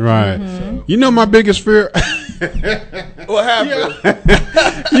smells. Right. So. My biggest fear. What happened?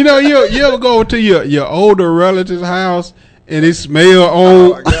 You ever go to your older relative's house and it smell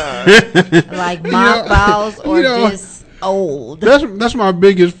old? Oh my God. Like mothballs or just old. That's my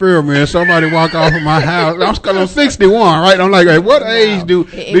biggest fear, man. Somebody walk off of my house. I'm 61, right? I'm like, hey, what age do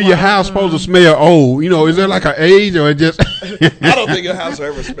your house supposed to smell old? Is there like an age or it just? I don't think your house will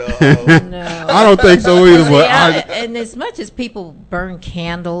ever smell old. No, I don't think so either. But and as much as people burn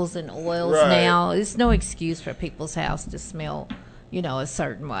candles and oils now, it's no excuse for people's house to smell, a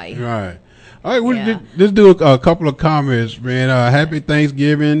certain way. Right. All right, let's do a couple of comments, man. Happy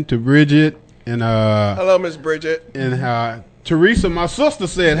Thanksgiving to Bridget and hello, Miss Bridget. And Teresa, my sister,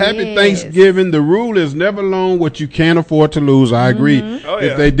 said, "Happy Thanksgiving. The rule is never loan what you can't afford to lose." I agree. Oh,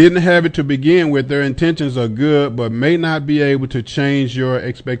 yeah. If they didn't have it to begin with, their intentions are good, but may not be able to change your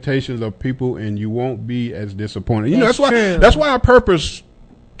expectations of people, and you won't be as disappointed. That's why I purpose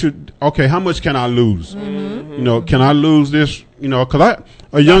to. Okay, how much can I lose? Can I lose this? Because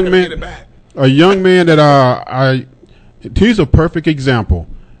a young man that he's a perfect example.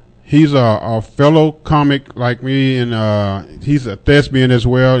 He's a fellow comic like me, and he's a thespian as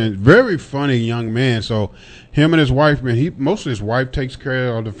well, and very funny young man. So him and his wife, man, most of his wife takes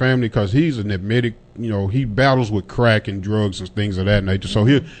care of the family because he's an admitted, he battles with crack and drugs and things of that nature. So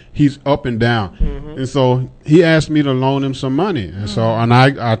he's up and down. And so he asked me to loan him some money. And so, and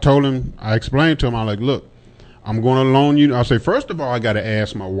I told him, I explained to him, I'm like, look, I'm going to loan you. I say, first of all, I got to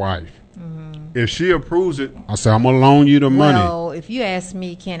ask my wife. If she approves it, I say, I'm going to loan you the money. Well, if you ask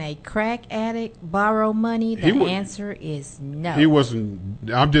me, can a crack addict borrow money? The answer is no. He wasn't.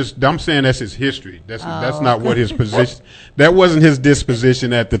 I'm saying that's his history. That's not what his position. That wasn't his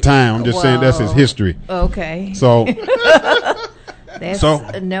disposition at the time. I'm just saying that's his history. Okay. So. That's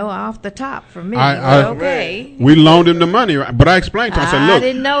no off the top for me. Okay. We loaned him the money, but I explained to him. I said, look. I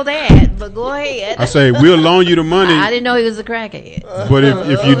didn't know that, but go ahead. I say, we'll loan you the money. I didn't know he was a crackhead. But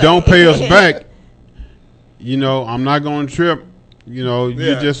if you don't pay us back, I'm not going to trip. You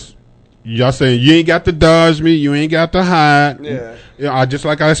just, y'all saying you ain't got to dodge me. You ain't got to hide. Yeah. Just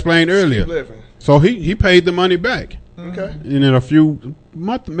like I explained earlier. So he paid the money back. Okay. And then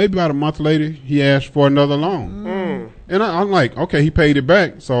maybe about a month later, he asked for another loan. And I'm like, okay, he paid it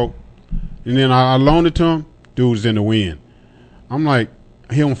back. So, and then I loaned it to him. Dude's in the wind. I'm like,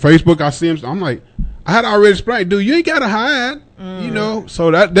 he on Facebook, I see him. I'm like, I had already explained, dude, you ain't got to hide.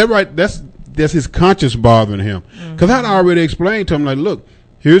 So that's his conscience bothering him. Because I had already explained to him, like, look,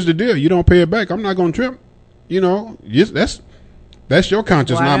 here's the deal. You don't pay it back, I'm not going to trip. That's your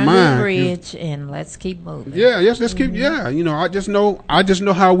conscience, not mine. Bridge, and let's keep moving. Yeah, yes, let's keep. Yeah, I just know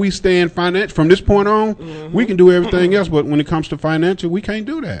how we stand financial. From this point on, we can do everything else, but when it comes to financial, we can't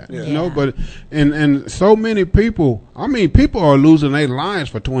do that. Yeah. But and so many people. I mean, people are losing their lives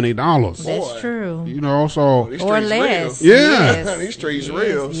for $20. That's true. So or less. Yeah, yes. These streets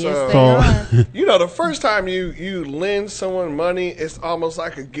real. Yes, the first time you lend someone money, it's almost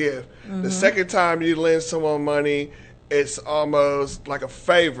like a gift. The second time you lend someone money, it's almost like a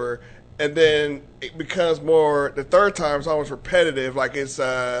favor, and then it becomes more. The third time is almost repetitive, like it's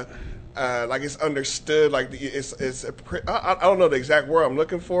like it's understood, like I don't know the exact word I'm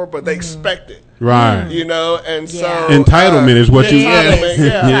looking for, but they expect it, right? You know, and so entitlement is what you get.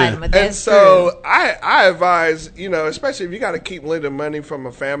 Yeah. And so I advise, you know, especially if you got to keep lending money from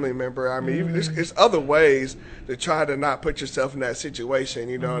a family member. I mean, there's other ways to try to not put yourself in that situation.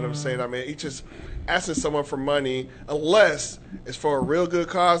 You know what I'm saying? I mean, it's just asking someone for money, unless it's for a real good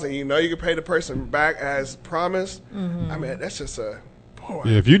cause and you know you can pay the person back as promised. I mean, that's just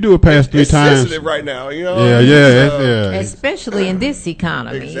if you do it past 3 times, sensitive right now, you know. Especially in this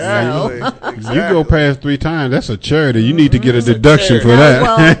economy. Exactly. You go past 3 times, that's a charity. You need to get a deduction for that.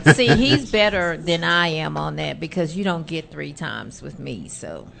 Well, see, he's better than I am on that because you don't get 3 times with me.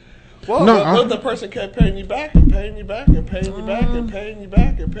 So. Well, no, the person kept paying you back and paying you back and paying you back and paying you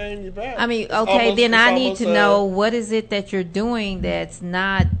back and paying you back. I mean, okay, then I need to know what is it that you're doing that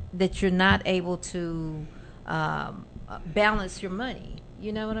you're not able to balance your money.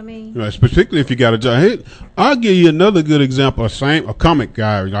 You know what I mean? Right, particularly if you got a job. Hey, I'll give you another good example. A comic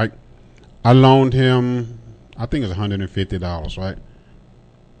guy. Like, I loaned him, I think it's $150, right?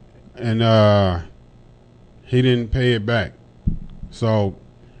 And he didn't pay it back. So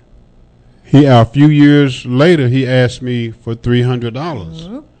a few years later, he asked me for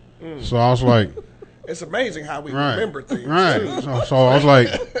 $300. So I was like, it's amazing how we remember things. Right. So I was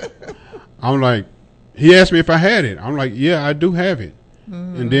like, he asked me if I had it. I'm like, yeah, I do have it.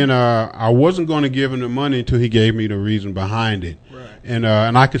 And then I wasn't going to give him the money until he gave me the reason behind it. Right. And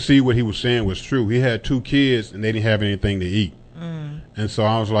I could see what he was saying was true. He had 2 kids and they didn't have anything to eat. And so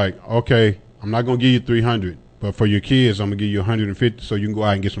I was like, okay, I'm not going to give you $300, but for your kids, I'm going to give you $150 so you can go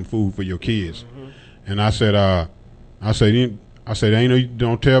out and get some food for your kids. And I said,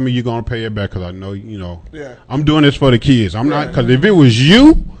 don't tell me you're going to pay it back because I know, you know, I'm doing this for the kids. I'm not, because if it was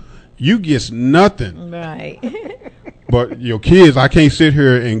you get nothing. Right. But your kids, I can't sit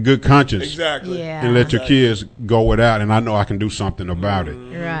here in good conscience and let your kids go without, and I know I can do something about it.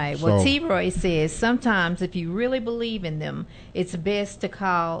 Right. So, well, T-Roy says, sometimes if you really believe in them, it's best to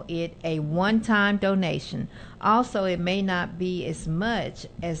call it a one-time donation. Also, it may not be as much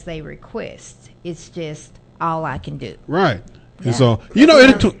as they request. It's just all I can do. Right. And so, you know,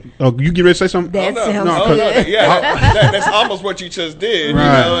 you get ready to say something? That sounds good. That's almost what you just did. Right.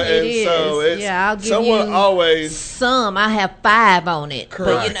 You know? And it so is. I'll give you always some. I have 5 on it.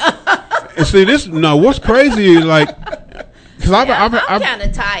 Correct. But, you know. What's crazy is like, because I'm kind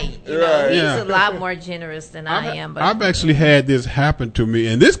of tight. You know? He's a lot more generous than I am. But I've actually had this happen to me,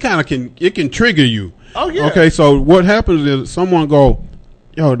 and this kind of can trigger you. Oh, yeah. Okay, so what happens is someone go,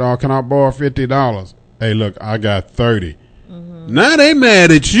 yo, dog, can I borrow $50? Hey, look, I got 30. Now they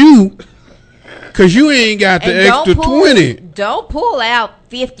mad at you because you ain't got the extra 20. Don't pull out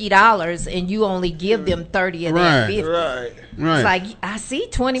 $50 and you only give them 30 of that 50. Right. It's like, I see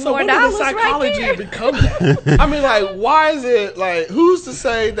 $20 more when dollars did the psychology right there. become that? I mean, like, why is it like, who's to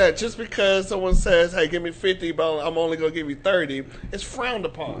say that just because someone says, hey, give me 50, but I'm only going to give you 30, it's frowned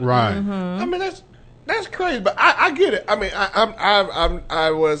upon? Right. I mean, that's crazy, but I get it. I mean,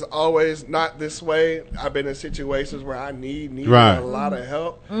 I was always not this way. I've been in situations where I need a lot of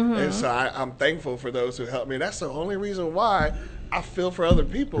help, and so I'm thankful for those who help me. That's the only reason why I feel for other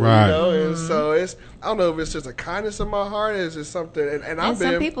people, you know. And so I don't know if it's just a kindness in my heart, is it something? And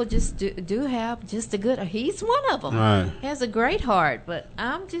some people just do have just a good. He's one of them. Right. He has a great heart, but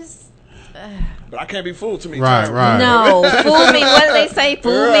I'm just. But I can't be fooled to me. Right. No, fool me. What do they say?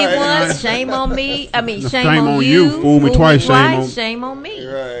 Fool me once, shame on me. I mean, shame on you. Fool me twice, shame on me.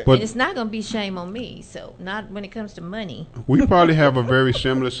 Right. But it's not going to be shame on me. So not when it comes to money. We probably have a very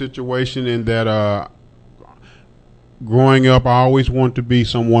similar situation in that growing up, I always wanted to be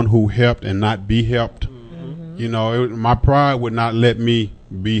someone who helped and not be helped. You know, my pride would not let me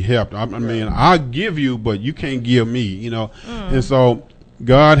be helped. I mean, I'll give you, but you can't give me, you know. And so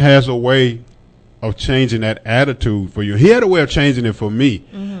God has a way of changing that attitude for you. He had a way of changing it for me.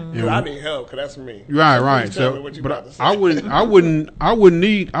 And I need help because that's me. Right. So, but I would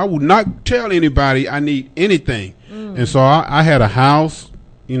not tell anybody I need anything. And so I had a house,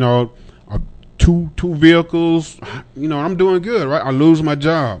 you know, two vehicles. You know, I'm doing good, right? I lose my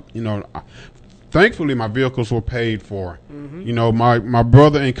job. You know, thankfully my vehicles were paid for. You know, my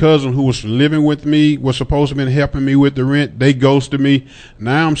brother and cousin who was living with me was supposed to have been helping me with the rent. They ghosted me.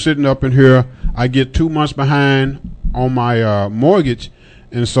 Now I'm sitting up in here. I get 2 months behind on my mortgage.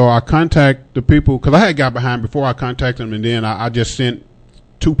 And so I contact the people, because I had got behind before. I contacted them, and then I just sent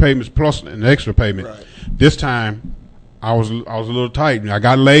 2 payments plus an extra payment. Right. This time I was a little tight. I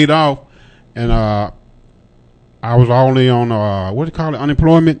got laid off, and I was only on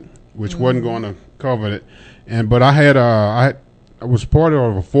unemployment, which wasn't going to cover it. But I had was part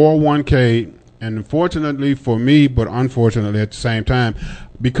of a 401k, and unfortunately for me, but unfortunately at the same time,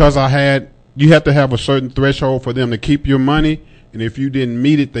 because you have to have a certain threshold for them to keep your money, and if you didn't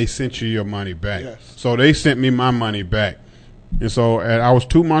meet it, they sent you your money back. Yes. So they sent me my money back. And so I was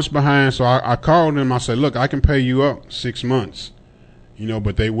 2 months behind, so I called them. I said, look, I can pay you up 6 months,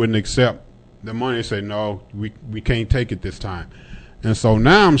 but they wouldn't accept the money. They said, no, we can't take it this time. And so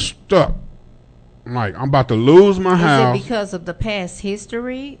now I'm stuck. I'm about to lose my house. Is it because of the past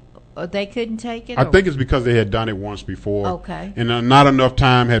history? Or they couldn't take it? I think it's because they had done it once before. Okay. And not enough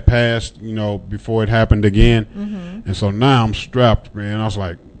time had passed, before it happened again. Mm-hmm. And so now I'm strapped, man. I was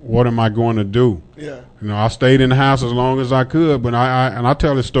like, what am I going to do? Yeah. I stayed in the house as long as I could, but I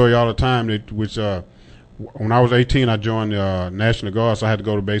tell this story all the time, which when I was 18, I joined the National Guard, so I had to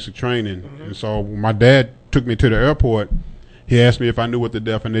go to basic training. Mm-hmm. And so when my dad took me to the airport, he asked me if I knew what the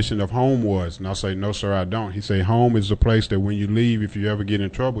definition of home was. And I say, no, sir, I don't. He said, home is a place that when you leave, if you ever get in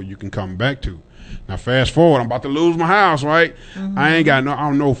trouble, you can come back to. Now, fast forward, I'm about to lose my house, right? Mm-hmm. I ain't got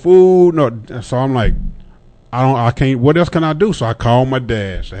no food. So I'm like, I can't, what else can I do? So I called my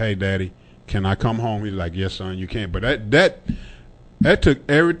dad. Said, hey, Daddy, can I come home? He's like, yes, son, you can. But that took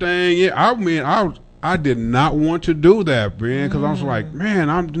everything. Yeah, I did not want to do that, man, because I was like, man,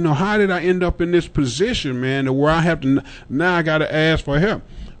 how did I end up in this position, man, to where I have to, now I got to ask for help.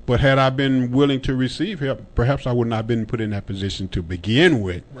 But had I been willing to receive help, perhaps I would not have been put in that position to begin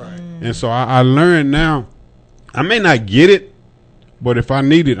with. Right. And so I learned now, I may not get it, but if I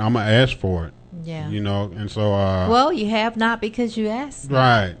need it, I'm going to ask for it. Yeah. And so. Well, you have not because you asked.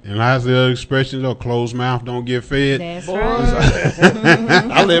 Right. And how's the other expression, though? Closed mouth don't get fed. That's Boys,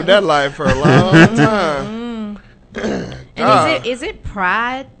 right. I lived that life for a long time. And is it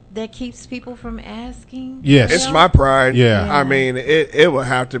pride that keeps people from asking? Yes. It's my pride. Yeah. I mean, it would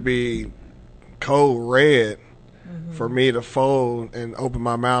have to be cold red for me to fold and open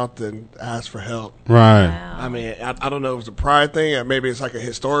my mouth and ask for help. Right. Wow. I mean, I don't know if it's a pride thing or maybe it's like a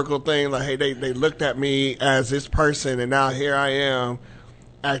historical thing. Like, hey, they looked at me as this person and now here I am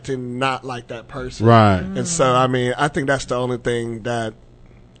acting not like that person. Right. And so, I mean, I think that's the only thing that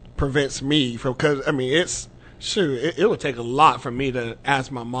prevents me from, because, I mean, it would take a lot for me to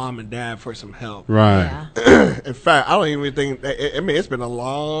ask my mom and dad for some help. Right. Yeah. In fact, I don't even think that, it's been a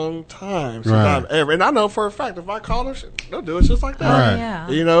long time since Right. I've ever, and I know for a fact if I call them, they'll do it just like that. Right.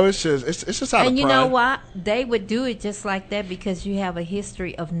 Yeah. It's just out of And you pride. know what? They would do it just like that because you have a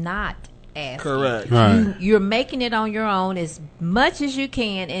history of not asking. Correct. Right. You're making it on your own as much as you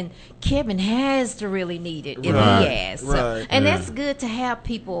can, and Kevin has to really need it if Right. he asks. So, Right. and Yeah. that's good to have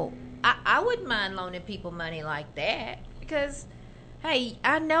people. I wouldn't mind loaning people money like that because, hey,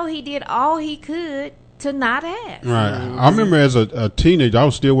 I know he did all he could to not ask. Right. I remember as a teenager, I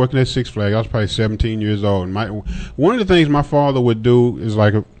was still working at Six Flags. I was probably 17 years old. And one of the things my father would do is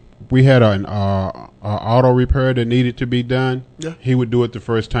like if we had an auto repair that needed to be done. Yeah. He would do it the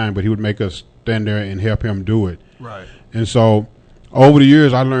first time, but he would make us stand there and help him do it. Right. And so over the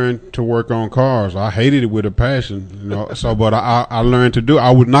years, I learned to work on cars. I hated it with a passion, but I learned to do it.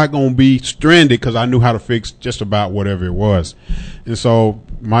 I was not going to be stranded because I knew how to fix just about whatever it was. And so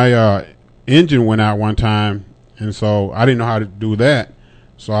my engine went out one time, and so I didn't know how to do that.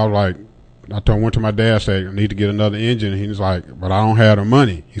 So I was like, went to my dad and said, I need to get another engine. And he was like, but I don't have the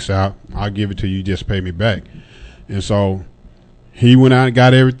money. He said, I'll give it to you. Just pay me back. And so he went out and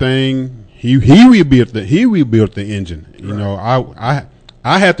got everything. He rebuilt the engine. You know, I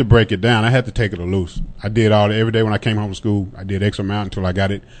had to break it down. I had to take it loose. I did every day when I came home from school. I did X amount until I got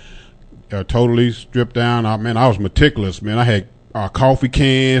it totally stripped down. I was meticulous, man. I had coffee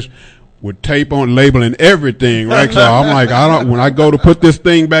cans with tape on labeling everything, right? So I'm like, when I go to put this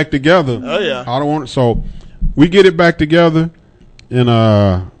thing back together, I don't want it. So we get it back together, and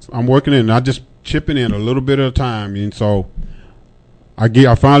I'm working in, and I just chipping in a little bit at a time, and so I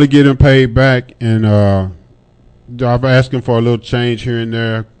finally get him paid back, and I've asked him for a little change here and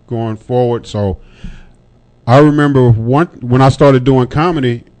there going forward. So I remember when I started doing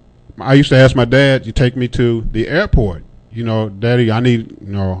comedy, I used to ask my dad to take me to the airport. Daddy,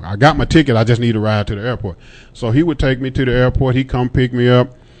 I got my ticket. I just need a ride to the airport. So he would take me to the airport. He'd come pick me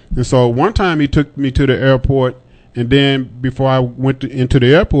up. And so one time he took me to the airport, and then before I went into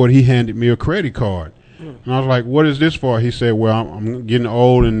the airport, he handed me a credit card. And I was like, what is this for? He said, well, I'm getting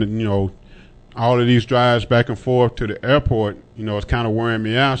old, and, all of these drives back and forth to the airport, it's kind of wearing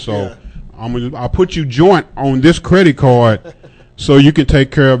me out. So I'll put you joint on this credit card so you can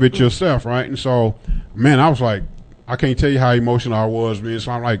take care of it yourself, right? And so, man, I was like, I can't tell you how emotional I was, man.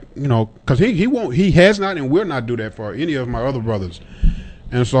 So I'm like, because he has not and will not do that for any of my other brothers.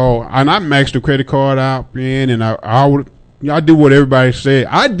 And so, and I maxed the credit card out, man, and I would I do what everybody say.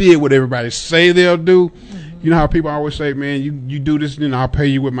 I did what everybody say they'll do. You know how people always say, man, you do this, and I'll pay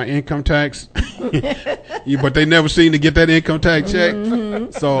you with my income tax. But they never seem to get that income tax check.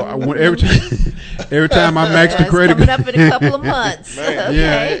 So every time I max the credit coming up in a couple of months. Okay.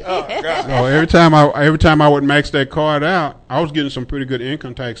 Yeah. So every time I would max that card out, I was getting some pretty good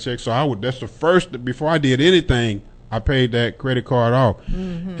income tax checks. So that's the first, before I did anything, I paid that credit card off.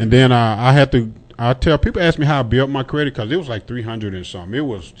 And then I tell people, ask me how I built my credit, because it was like 300 and something.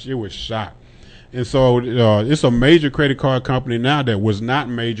 It was shot. And so it's a major credit card company now that was not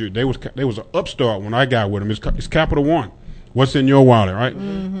major. They was an upstart when I got with them. It's Capital One. What's in your wallet, right?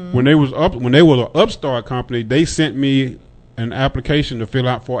 When they was an upstart company, they sent me an application to fill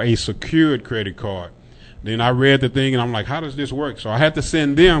out for a secured credit card. Then I read the thing and I'm like, how does this work? So I had to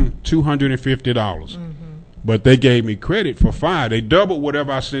send them $250. But they gave me credit for $5. They doubled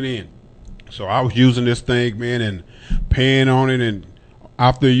whatever I sent in. So I was using this thing, man, and paying on it, and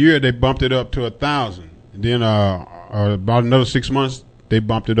after a year, they bumped it up to $1,000. Then about another 6 months, they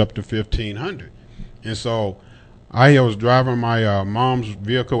bumped it up to $1,500. And so I was driving my mom's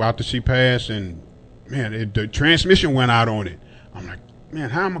vehicle after she passed, and man, the transmission went out on it. I'm like, man,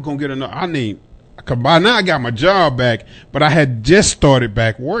 how am I gonna get another? Cause by now I got my job back, but I had just started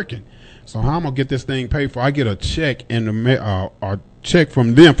back working. So how am I gonna get this thing paid for? I get a check in the check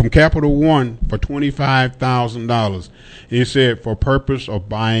from them, from Capital One, for $25,000. He said, for purpose of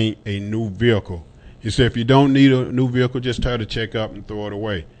buying a new vehicle. He said, if you don't need a new vehicle, just tear the check up and throw it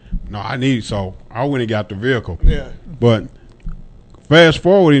away. No, I need it, so I went and got the vehicle. Yeah. But fast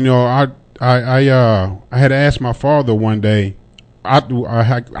forward, I had to ask my father one day. After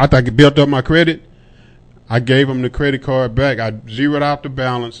I built up my credit, I gave him the credit card back. I zeroed out the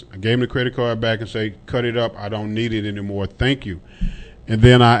balance. I gave him the credit card back and say, cut it up. I don't need it anymore. Thank you. And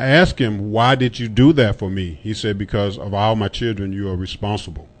then I asked him, why did you do that for me? He said, because of all my children, you are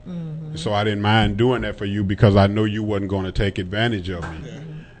responsible. So I didn't mind doing that for you because I know you wasn't going to take advantage of me.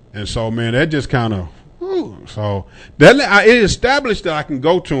 And so, man, that just kind of, so that it established that I can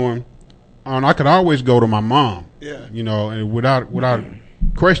go to him, and I could always go to my mom. Yeah. And without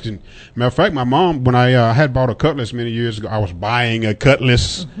question. Matter of fact, my mom, when I had bought a cutlass many years ago, I was buying a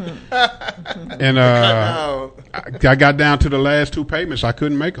cutlass, and I got down to the last two payments. I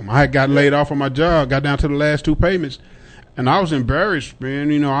couldn't make them. I had got laid off from my job, got down to the last two payments, and I was embarrassed,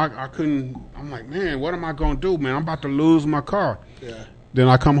 man. I couldn't. I'm like, man, what am I going to do, man? I'm about to lose my car. Yeah. Then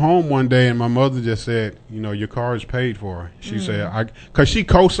I come home one day, and my mother just said, your car is paid for. She said, because she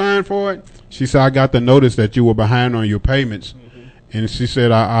co-signed for it, she said, I got the notice that you were behind on your payments. And she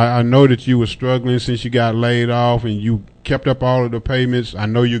said, I know that you were struggling since you got laid off, and you kept up all of the payments. I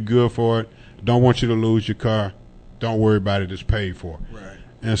know you're good for it. Don't want you to lose your car. Don't worry about it. It's paid for. Right.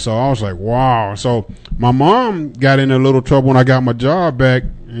 And so I was like, wow. So my mom got in a little trouble when I got my job back,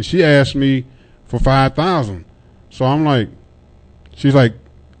 and she asked me for $5,000. So I'm like, she's like,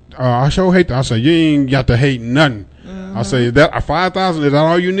 I sure hate that. I said, you ain't got to hate nothing. I say, that $5,000, is that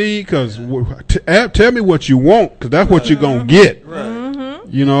all you need? Because tell me what you want, because that's what you're going to get. Right.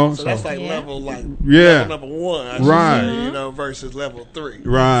 So that's like level number one, I should say, versus level 3.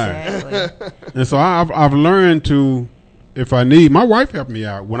 Right. Exactly. And so I've learned to, if I need, my wife helped me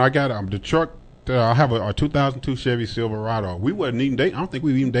out. When I got the truck, I have a 2002 Chevy Silverado. We wasn't even dating. I don't think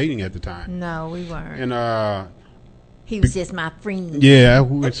we were even dating at the time. No, we weren't. And he was just my friend. Yeah,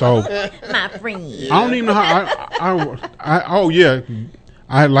 so my friend. I don't even know how. I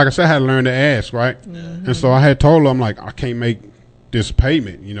like I said, I had to learn to ask, right? And so I had told her, I'm like, I can't make this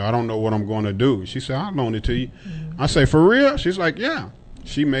payment. I don't know what I'm going to do. She said, I'll loan it to you. I say, for real? She's like, yeah.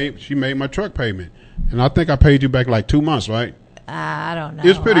 She made my truck payment, and I think I paid you back like 2 months, right? I don't know.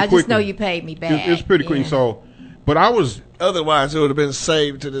 It's pretty quick. I just know you paid me back. It's pretty quick. So, but I was. Otherwise, it would have been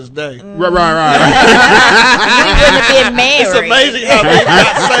saved to this day. Right. We wouldn't have been married. It's amazing how they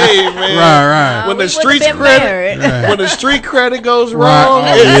got saved, man. Right. When the street credit goes wrong,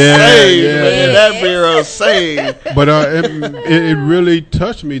 it's saved, man. That bureau's saved. But it really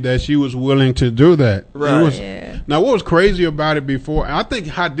touched me that she was willing to do that. Right. Now, what was crazy about it before? I think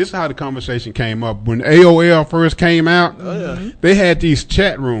this is how the conversation came up when AOL first came out. They had these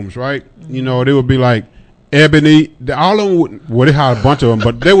chat rooms, right? They would be like. Ebony, all of them, they had a bunch of them,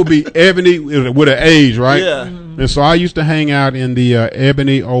 but they would be Ebony with an age, right? Yeah. And so I used to hang out in the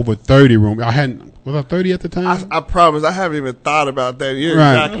Ebony over 30 room. Was I 30 at the time? I promise, I haven't even thought about that. You're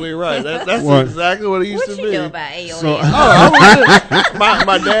exactly right. That's exactly what it used to be. What you know about AOL? So,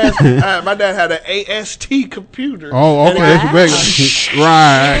 my dad had an AST computer. Oh, okay.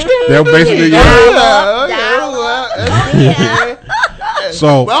 Right. They're basically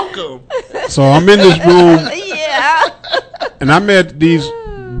So welcome. So I'm in this room. And I met these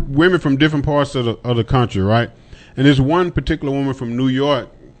women from different parts of the country, right? And there's one particular woman from New York.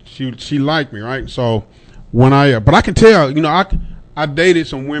 She liked me, right? So when but I can tell, I dated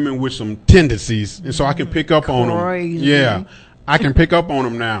some women with some tendencies, and so I can pick up on them. Yeah, I can pick up on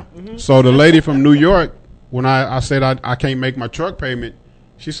them now. So the lady from New York, when I said I can't make my truck payment,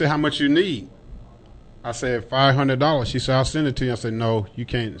 she said, "How much you need?" I said, $500. She said, "I'll send it to you." I said, "No, you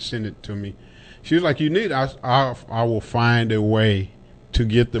can't send it to me." She was like, "You need it." I will find a way to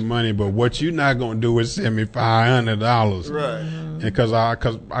get the money, but what you're not gonna do is send me $500, right? Because I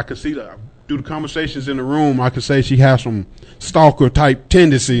could see through the conversations in the room, I could say she has some stalker type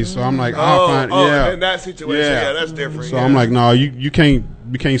tendencies. So I'm like, I'll find. In that situation, yeah, that's different. So I'm like, no, you can't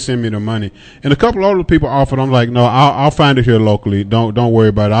send me the money. And a couple other people offered. I'm like, no, I'll find it here locally. Don't worry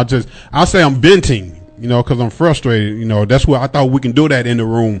about it. I'll say I'm venting, because I'm frustrated. That's what I thought we can do that in the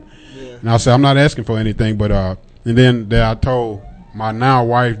room. Yeah. And I said, I'm not asking for anything, but and then I told my now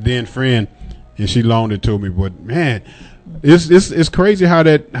wife, then friend, and she loaned it to me. But man, it's crazy how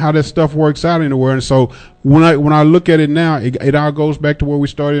that stuff works out in the world. And so when I look at it now, it all goes back to where we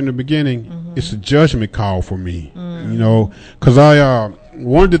started in the beginning. Mm-hmm. It's a judgment call for me, because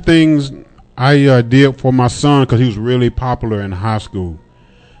one of the things I did for my son, because he was really popular in high school.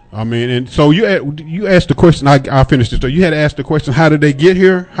 I mean, and so you asked the question. I finished it. So you had to ask the question: how did they get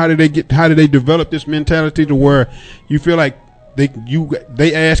here? How did they develop this mentality to where you feel like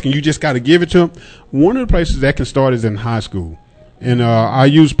they ask and you just got to give it to them? One of the places that can start is in high school, and I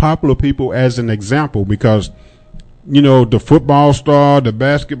use popular people as an example because the football star, the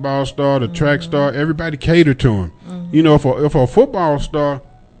basketball star, the track star, everybody catered to him. Mm-hmm. If a football star,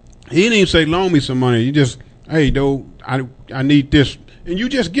 he didn't even say loan me some money. You just, hey, dude, I need this. And you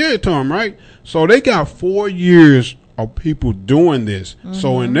just give it to them, right? So they got 4 years of people doing this. Mm-hmm.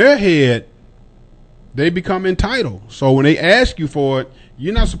 So in their head, they become entitled. So when they ask you for it,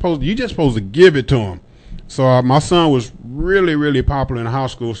 you're just supposed to give it to them. So my son was really, really popular in high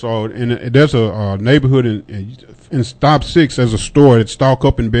school. So there's a neighborhood in Stop 6. There's a store that's Stalk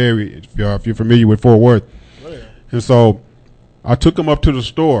Up and Berry, if you're familiar with Fort Worth. Oh, yeah. And so I took him up to the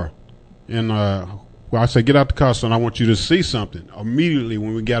store, and I said, "Get out the car, son. I want you to see something." Immediately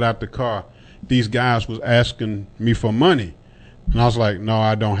when we got out the car, these guys was asking me for money. And I was like, "No,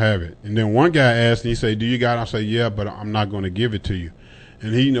 I don't have it." And then one guy asked, and he said, "Do you got it?" I said, "Yeah, but I'm not going to give it to you."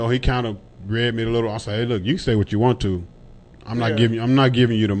 And he kind of read me a little. I said, "Hey, look, you say what you want to. I'm not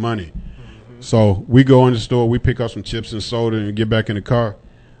giving you the money." Mm-hmm. So we go in the store, we pick up some chips and soda, and get back in the car.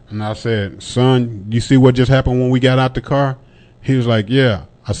 And I said, "Son, you see what just happened when we got out the car?" He was like, "Yeah."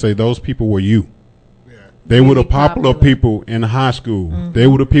 I say, "Those people were you." They were the popular people in high school. Mm-hmm. They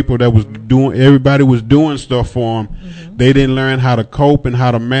were the people that was everybody was doing stuff for them. Mm-hmm. They didn't learn how to cope and how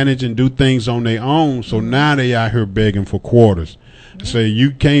to manage and do things on their own. So now they out here begging for quarters.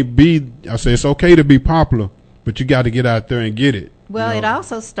 Mm-hmm. I say it's okay to be popular, but you got to get out there and get it. Well, it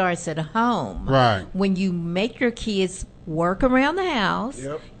also starts at home. Right. When you make your kids work around the house,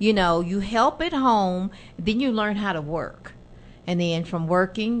 you help at home, then you learn how to work. And then from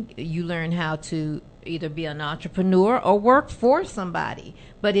working, you learn how to either be an entrepreneur or work for somebody.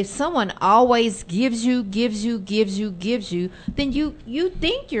 But if someone always gives you, then you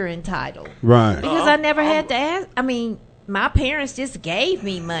think you're entitled. Right. Because I never had to ask. I mean, my parents just gave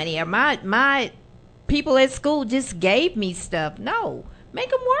me money, or my people at school just gave me stuff. No, make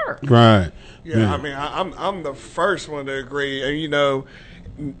them work. Right. Yeah. I mean, I'm the first one to agree. And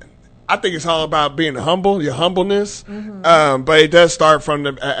I think it's all about being humble, your humbleness. Mm-hmm. But it does start from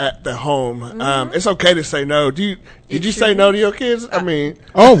at the home. Mm-hmm. It's okay to say no. Did you say no to your kids? I mean,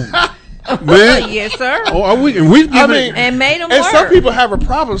 man, yes, sir. And made them and work. some people have a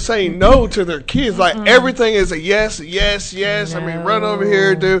problem saying no to their kids. Like everything is a yes. No. I mean, run over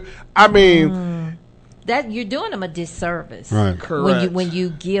here, dude. I mean. That you're doing them a disservice, right? Correct. When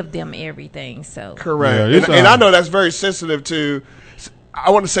you give them everything. So correct. Yeah, and I know that's very sensitive to.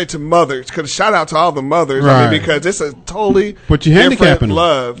 I want to say to mothers, because shout out to all the mothers. Right. I mean, because it's a totally different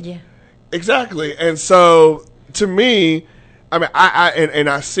love. Yeah, exactly. And so to me, I mean,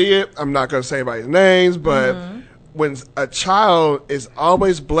 I see it. I'm not going to say anybody's names, but when a child is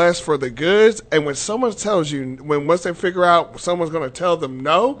always blessed for the goods, and when someone tells you, once they figure out someone's going to tell them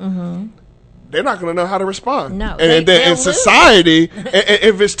no, they're not going to know how to respond. No, and then in society,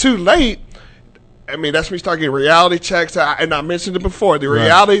 if it's too late. I mean, that's when you start getting reality checks. And I mentioned it before. The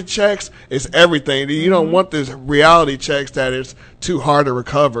reality checks is everything. You don't want this reality checks that is too hard to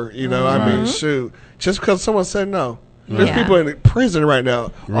recover. I mean, shoot. Just because someone said no. There's people in prison right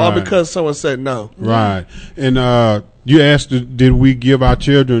now, all because someone said no. Right. And you asked, did we give our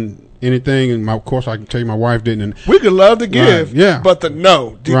children anything, and of course I can tell you my wife didn't. And we could love to give, right, yeah, but the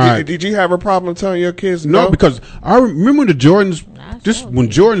no. Right. Did you have a problem telling your kids no? No, because I remember the Jordans. When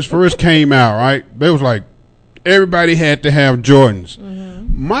Jordans first came out, right? They was like everybody had to have Jordans.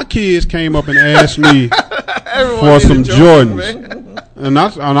 Mm-hmm. My kids came up and asked me for some Jordans. And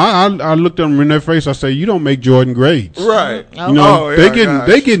I looked at them in their face. I say, "You don't make Jordan grades, right? You know,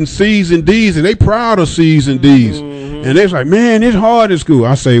 they getting C's and D's, and they proud of C's and D's." Mm-hmm. And they're like, "Man, it's hard in school."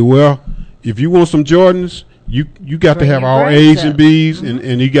 I say, "Well, if you want some Jordans, you got to have all A's and B's, mm-hmm.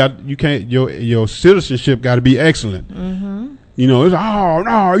 and you can't your citizenship got to be excellent." Mm-hmm. You know, it's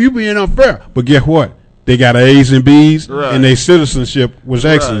no, you being unfair. But guess what? They got A's and B's, right. And their citizenship was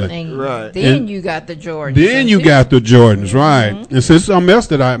excellent. Right. Then you got the Jordans. Then you got the Jordans, right? Mm-hmm. And since something else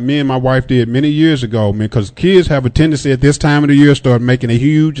that me and my wife did many years ago, man, because kids have a tendency at this time of the year start making a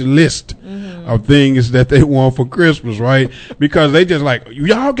huge list of things that they want for Christmas, right? Because they just like,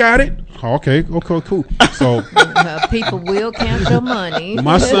 y'all got it. Okay, cool. So people will count your money.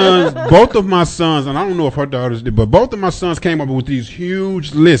 My sons, both of my sons, and I don't know if her daughters did, but both of my sons came up with these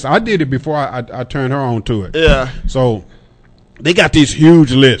huge lists. I did it before I turned her on to it. Yeah. So they got these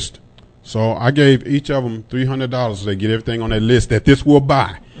huge lists. So I gave each of them $300 so they get everything on that list that this will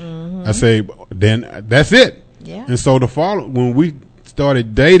buy. Mm-hmm. I say, then that's it. Yeah. And so when we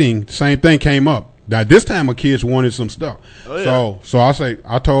started dating, the same thing came up. Now this time my kids wanted some stuff. Oh, yeah. So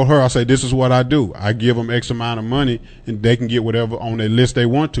I told her, this is what I do. I give them X amount of money and they can get whatever on their list they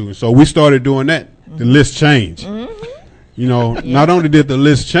want to. And so we started doing that. Mm-hmm. The list changed. Mm-hmm. You know, not only did the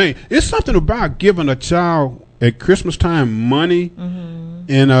list change, it's something about giving a child at Christmas time money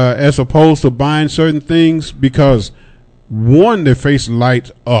and as opposed to buying certain things, because one, their face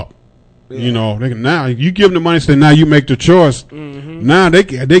lights up. Yeah. You know, now you give them the money, say now you make the choice. Mm-hmm. Now they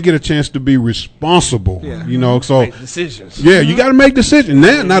get a chance to be responsible. Yeah. You know, so make decisions. Yeah, you got to make decisions.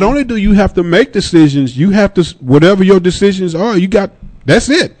 Now, not only do you have to make decisions, you have to whatever your decisions are. That's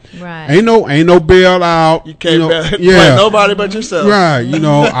it. Right. Ain't no bailout. You can't blame nobody but yourself. Right. You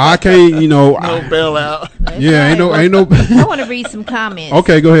know, I can't. You know, no bailout. Yeah. Right. Ain't no. I want to read some comments.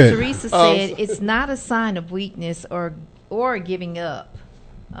 Okay, go ahead. Teresa said it's not a sign of weakness or giving up.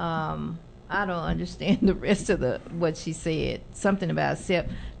 I don't understand the rest of what she said. Something about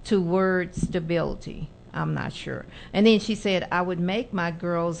word stability. I'm not sure. And then she said, I would make my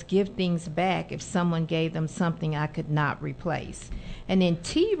girls give things back if someone gave them something I could not replace. And then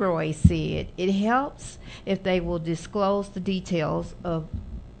T. Roy said, it helps if they will disclose the details of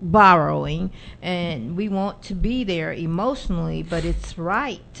borrowing, and we want to be there emotionally, but it's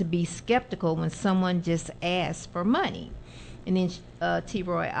right to be skeptical when someone just asks for money. And then T.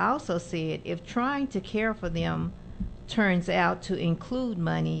 Roy also said, if trying to care for them turns out to include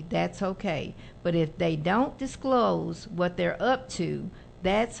money, that's okay. But if they don't disclose what they're up to,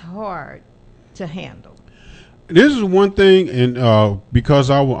 that's hard to handle. This is one thing, and because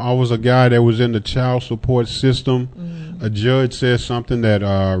I was a guy that was in the child support system, a judge said something that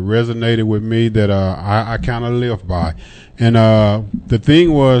resonated with me that I kind of live by. And the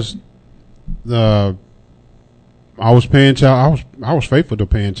thing was, I was faithful to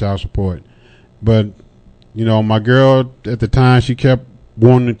paying child support, but you know, my girl at the time, she kept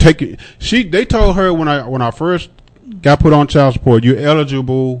wanting to take it. They told her when I first got put on child support, you're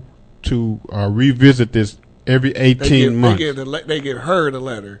eligible to revisit this every 18 months. They give her the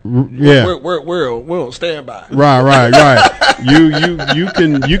letter. Yeah, we're on standby. Right.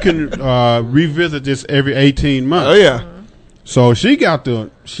 You can revisit this every 18 months. Oh yeah. So her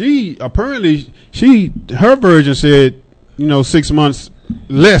version said, 6 months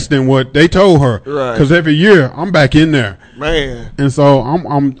less than what they told her. Right. Because every year I'm back in there. Man. And so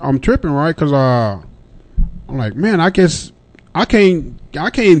I'm tripping, right? Because I'm like, man, I guess I can't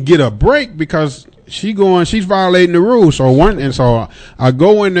get a break because she's violating the rules. So I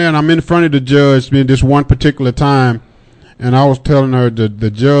go in there and I'm in front of the judge this one particular time, and I was telling her the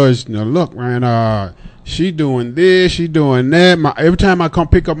judge, look, man, she doing this, she doing that. Every time I come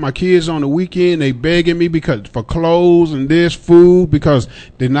pick up my kids on the weekend, they begging me for clothes and this food because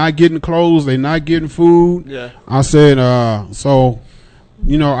they're not getting clothes, they're not getting food. Yeah. I said, I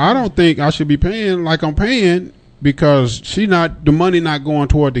don't think I should be paying like I'm paying because the money not going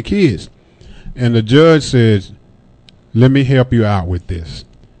toward the kids. And the judge says, let me help you out with this.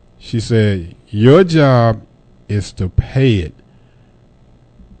 She said, your job is to pay it.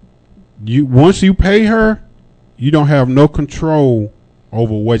 Once you pay her, you don't have no control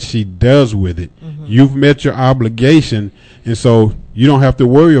over what she does with it. Mm-hmm. You've met your obligation, and so you don't have to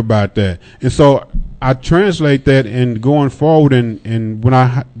worry about that. And so I translate that and going forward, and when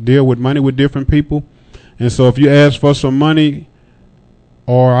I deal with money with different people, and so if you ask for some money,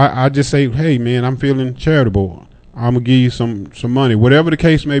 or I just say, hey man, I'm feeling charitable. I'm gonna give you some money, whatever the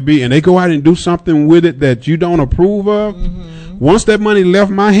case may be, and they go out and do something with it that you don't approve of. Once that money left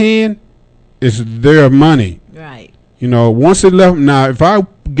my hand, it's their money. Right. You know, once it left. Now, if I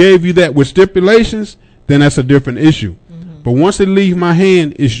gave you that with stipulations, then that's a different issue. But once it leaves my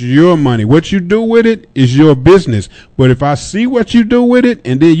hand, it's your money. What you do with it is your business. But if I see what you do with it,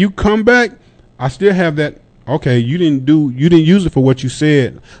 and then you come back, I still have that. Okay, you didn't use it for what you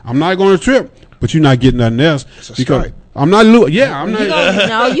said. I'm not going to trip. But you're not getting nothing else because strike. I'm not. I'm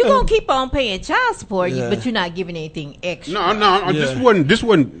not. You're gonna keep on paying child support, but you're not giving anything extra. No. This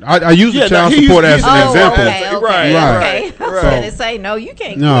wasn't. I use the child support as an example. Okay. Right. I was gonna say no. You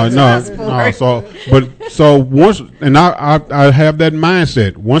can't. No. So once, and I have that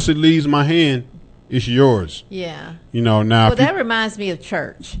mindset. Once it leaves my hand, it's yours. Yeah. You know, now. Well, that reminds me of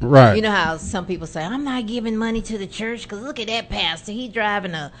church. Right. You know how some people say, I'm not giving money to the church because look at that pastor. He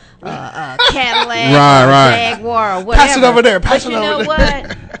driving a Cadillac or a Jaguar or whatever. Pass it over there. But you know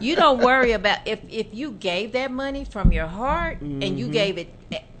what? You don't worry about if you gave that money from your heart and you gave it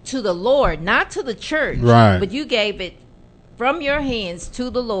to the Lord, not to the church. Right. But you gave it from your hands to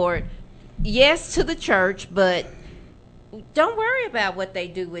the Lord. Yes, to the church, but don't worry about what they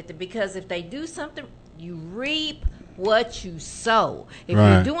do with it, because if they do something, you reap what you sow. If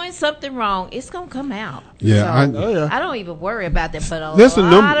you're doing something wrong, it's going to come out. Yeah, so I don't even worry about that, but a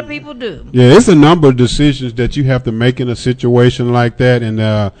lot of people do. Yeah, it's a number of decisions that you have to make in a situation like that.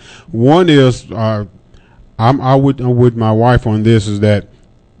 And one is, I'm with my wife on this, is that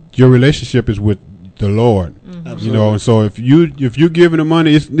your relationship is with the Lord. You know, and so if you're giving the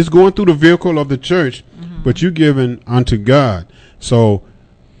money, it's going through the vehicle of the church, but you're giving unto God. So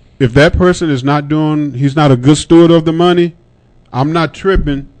if that person is he's not a good steward of the money, I'm not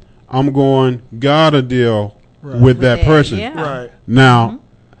tripping. I'm going, God a deal with that person. Yeah. Right. Now,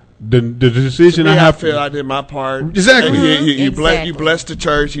 the decision I feel I did my part. Exactly. You blessed the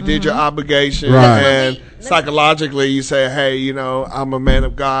church. You did your obligation. Right. And psychologically, you say, hey, you know, I'm a man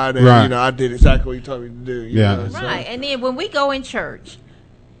of God, and you know, I did exactly what you told me to do. You know, so. Right. And then when we go in church,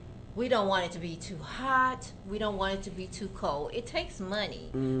 we don't want it to be too hot. We don't want it to be too cold. It takes money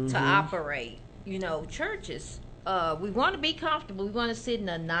to operate, you know, churches. We want to be comfortable. We want to sit in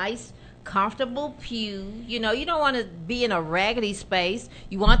a nice, comfortable pew. You know, you don't want to be in a raggedy space.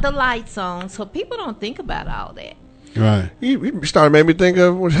 You want the lights on, so people don't think about all that. Right. You started made me think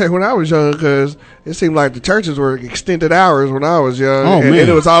of when I was young, because it seemed like the churches were extended hours when I was young, and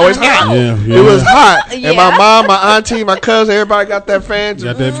it was always hot. Yeah. It was hot, and my mom, my auntie, my cousin, everybody got that fan.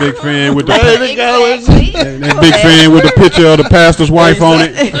 Got that big fan with the that big fan with the picture of the pastor's wife on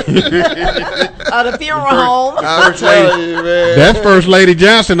it. The funeral home. I'm telling you, man. That's First Lady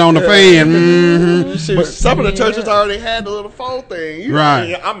Johnson on the fan. But some of the churches already had the little phone thing. You know,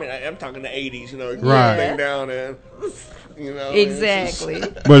 I'm talking the 80s, you know, thing down and, you know. Exactly.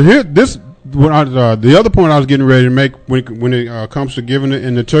 But here, the other point I was getting ready to make when it comes to giving it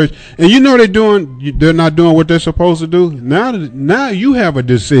in the church, and you know they're not doing what they're supposed to do. Now you have a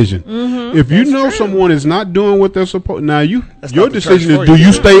decision. If you know someone is not doing what they're supposed, your decision is: do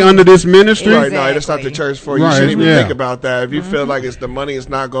you stay under this ministry? Right. No, that's not the church for you. You shouldn't even think about that. If you feel like the money is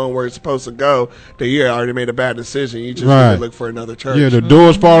not going where it's supposed to go, then you already made a bad decision. You just need to look for another church. Yeah, the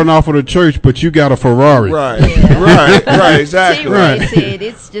door's falling off of the church, but you got a Ferrari. Right. Right. Exactly. T-Ray said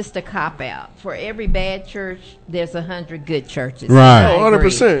it's just a cop out. For every bad church, there's 100 good churches. Right.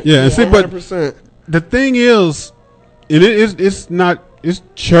 100%. Yeah. See, but 100%. the thing is, it's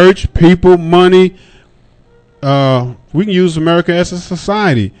church, people, money. We can use America as a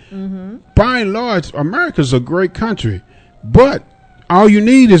society. By and large, America's a great country, but all you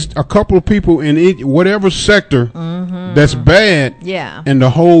need is a couple of people in whatever sector that's bad, and the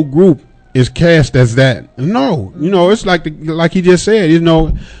whole group is cast as that. No, you know, it's like he just said, you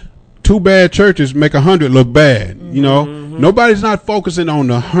know, two bad churches make 100 look bad. You know, nobody's not focusing on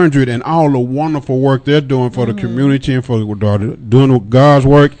the 100 and all the wonderful work they're doing for the community and for doing God's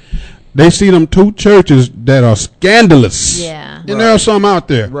work. They see them two churches that are scandalous. Yeah. And there are some out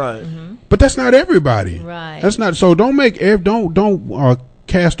there. Right. But that's not everybody. Right. That's not. So don't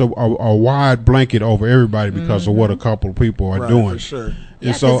cast a wide blanket over everybody because of what a couple of people are doing. For sure.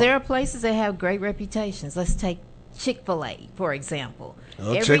 Yeah, because there are places that have great reputations. Let's take Chick-fil-A, for example.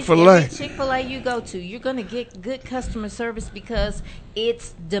 Chick-fil-A. Every Chick-fil-A you go to, you're going to get good customer service because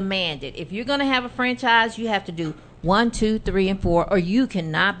it's demanded. If you're going to have a franchise, you have to do 1, 2, 3, and 4, or you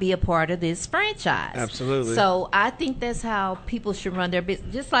cannot be a part of this franchise. Absolutely. So I think that's how people should run their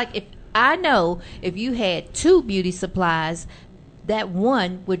business. Just like if you had 2 beauty supplies, that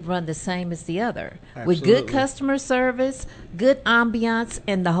one would run the same as the other. Absolutely. With good customer service, good ambiance,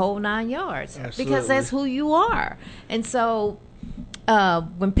 and the whole 9 yards. Absolutely. Because that's who you are. And so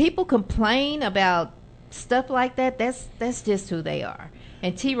when people complain about stuff like that, that's just who they are.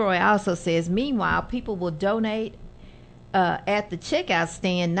 And T. Roy also says, meanwhile, people will donate at the checkout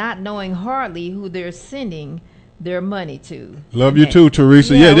stand, not knowing hardly who they're sending their money to. Love you too,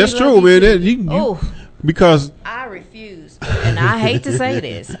 Teresa. Yeah, that's true, man. Because I refuse, and I hate to say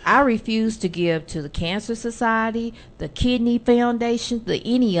this, I refuse to give to the Cancer Society, the Kidney Foundation,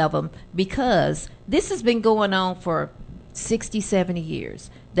 any of them, because this has been going on for 60, 70 years.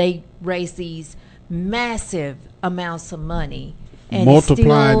 They raise these massive amounts of money. And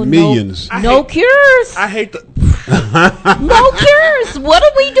multiplied millions. No cures. I hate the no cures. What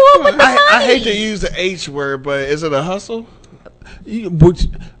are we doing with the money? I hate to use the H word, but is it a hustle?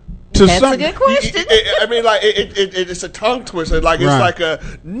 That's a good question. I mean, like it's a tongue twister. Like it's like a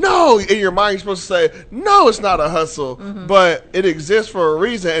no. In your mind, you're supposed to say no. It's not a hustle, but it exists for a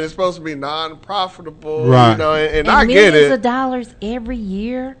reason, and it's supposed to be non-profitable. Right. You know, and I get it. Millions of dollars every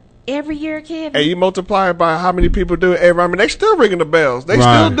year, Kevin. And you multiply it by how many people do it every. I mean, they still ringing the bells. They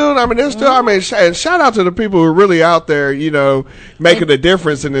still doing. I mean, they're still. I mean, and shout out to the people who are really out there. You know, making a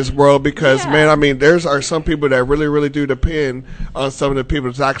difference in this world. Because man, I mean, are some people that really, really do depend on some of the people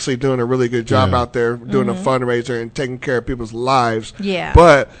that's actually doing a really good job out there doing a fundraiser and taking care of people's lives. Yeah.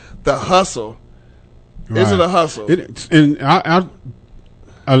 But the hustle, is it a hustle? And I'm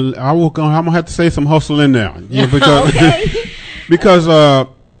gonna have to say some hustle in there. Yeah, because because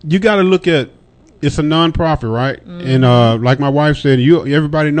you got to look at it's a nonprofit, right? And like my wife said,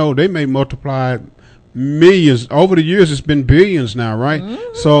 everybody know they may multiply millions over the years. It's been billions now, right?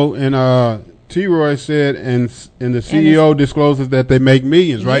 So and T. Roy said, and the CEO discloses that they make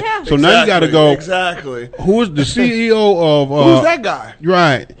millions, right? Yeah. So now you got to go. Exactly. Who is the CEO of? Who's that guy?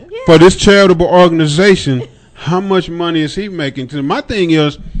 Right. Yeah. For this charitable organization, how much money is he making? My thing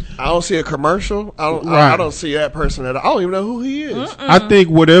is, I don't see a commercial. I don't see that person at all. I don't even know who he is. I think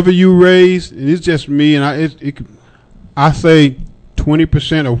whatever you raise, and it's just me, and I say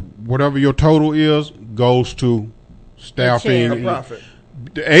 20% of whatever your total is goes to staffing. A profit.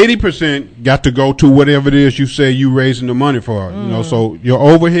 The 80% got to go to whatever it is you say you raising the money for. You know, so your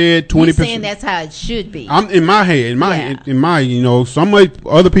overhead 20%. You're saying that's how it should be. I'm in my head, in my you know,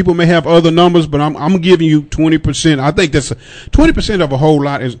 other people may have other numbers, but I'm giving you 20%. I think that's 20% of a whole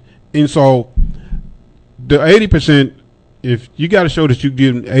lot is, and so the 80%. If you got to show that you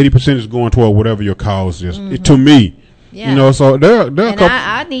give 80% is going toward whatever your cause is, to me. Yeah. You know, so there are a couple.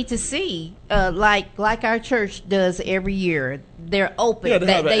 I need to see, like our church does every year. They're open.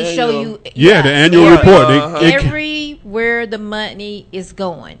 They show you. The annual report. Everywhere the money is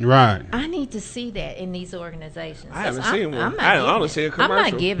going. Right. I need to see that in these organizations. I haven't seen one. I don't see a commercial.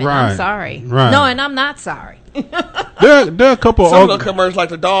 I'm not giving. Right. I'm sorry. Right. No, and I'm not sorry. There are a couple some of the commercials, like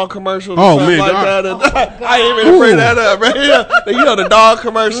the dog commercials. Oh man, like that. I ain't even bring that up, right? You know the dog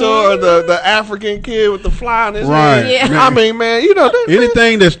commercial or the African kid with the fly on his head. Yeah. I mean, man, you know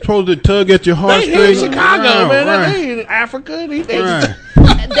anything that's supposed to tug at your heartstrings. They in Chicago, man. They in Africa.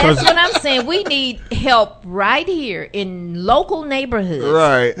 That's what I'm saying. We need help right here in local neighborhoods.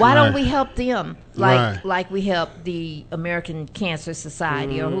 Right. Why don't we help them like we help the American Cancer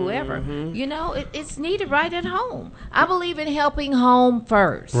Society or whoever? You know, it's needed right at home. I believe in helping home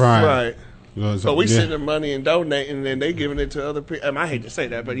first. Right. So we sending money and donating, and then they giving it to other people. I hate to say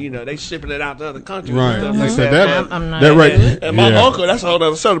that, but you know they shipping it out to other countries. Right. And stuff like that. I'm not. That right. And my uncle, that's a whole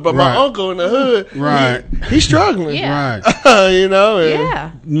other subject. But my uncle in the hood, he's struggling. Yeah. Right. You know.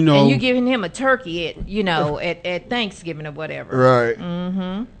 You know. And you giving him a turkey at Thanksgiving or whatever.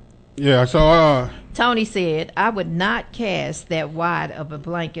 Right. Yeah. So Tony said, I would not cast that wide of a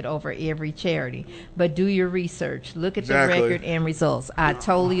blanket over every charity, but do your research. Look at the record and results. I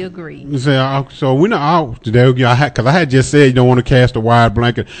totally agree. So we know today because I had just said you don't want to cast a wide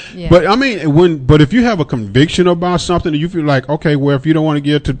blanket, but I mean but if you have a conviction about something and you feel like well if you don't want to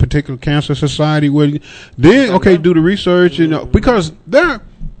give to a particular cancer society, then do the research, you know, because there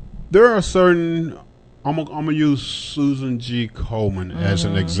are certain. I'm gonna use Susan G. Komen as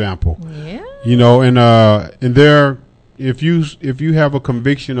an example. Yeah. You know, and there, if you have a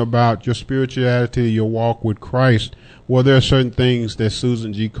conviction about your spirituality, your walk with Christ, there are certain things that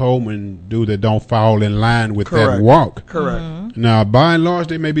Susan G. Komen do that don't fall in line with that walk. Correct. Now, by and large,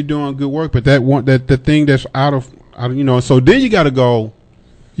 they may be doing good work, but that the thing that's out of you know, so then you got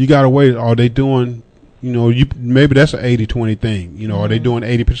to wait. Are they doing? You know, maybe that's an 80-20 thing. You know, are they doing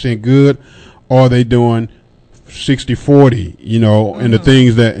 80% good? Or are they doing 60-40, you know, and the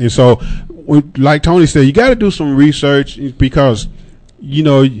things that, and so, like Tony said, you got to do some research because you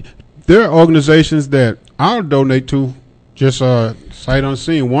know, there are organizations that I'll donate to just sight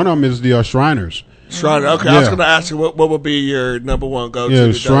unseen. One of them is the Shriners. Shriners. Okay, I was going to ask you what would be your number one go-to.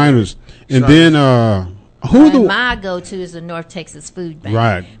 Yeah, Shriners. And then my go-to is the North Texas Food Bank,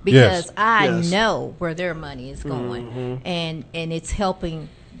 right? Because I know where their money is going, and it's helping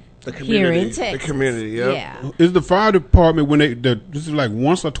the community, here in Texas. The community, yeah. Is the fire department when this is like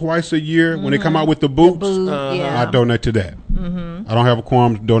once or twice a year when they come out with the boots? I donate to that. I don't have a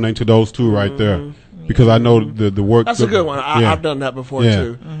qualm donating to those two right there. Because I know the work. That's a good one. I've done that before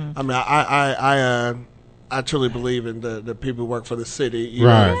too. I mean, I truly believe in the people who work for the city, you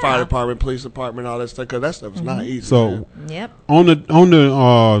know, fire department, police department, all that stuff. Because that stuff is not easy. So, on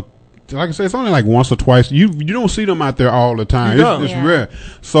the like I said, it's only like once or twice. You don't see them out there all the time. It's rare.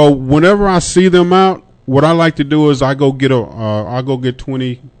 So whenever I see them out, what I like to do is I go get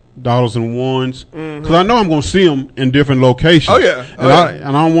 $20 in ones because I know I'm going to see them in different locations.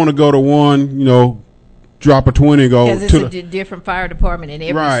 I don't want to go to one, you know, drop a 20 and go because it's a different fire department in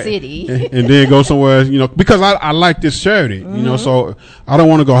every city, and then go somewhere, you know, because I like this charity, you know, so I don't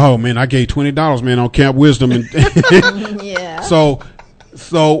want to go. Oh man, I gave $20, man, on Camp Wisdom, and So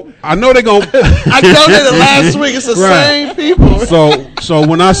I know they're gonna. I donated last week. It's the same people. So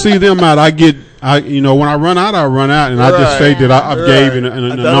when I see them out, when I run out, and I just say that I gave in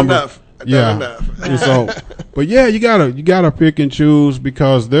a number. Enough. And so, but yeah, you gotta pick and choose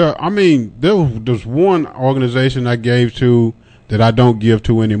because there's one organization I gave to that I don't give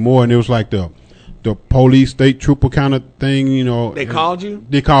to anymore, and it was like the police state trooper kind of thing, you know. They called you?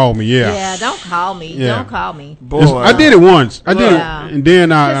 They called me, yeah. Yeah, don't call me. Yeah. Don't call me. Boy, I did it once. I did it, and then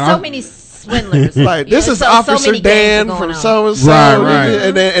there's so many swindlers. Like this is Officer Dan from so and so,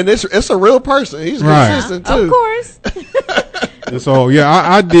 right. And it's a real person. He's consistent too. Of course. And so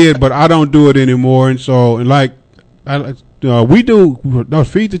I did, but I don't do it anymore. And so we do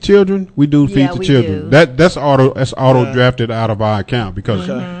feed the children. We do feed the children. Do. That's auto drafted out of our account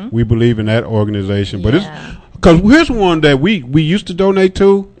because we believe in that organization. But it's because here's one that we used to donate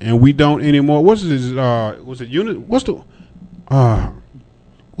to and we don't anymore. What's this? Was it unit? What's the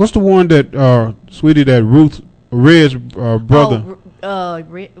one that sweetie that Ruth Red's brother?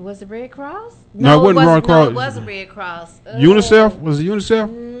 Was it Red Cross? No, it wasn't Red Cross. No, it wasn't Red Cross. UNICEF? Was it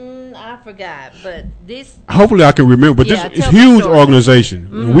UNICEF? I forgot, but this. Hopefully, I can remember. But it's a huge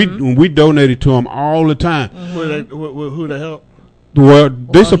organization. When we donated to them all the time. Who to help? Well,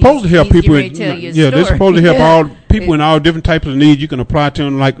 they're supposed to help people. They're supposed to help all people in all different types of needs. You can apply to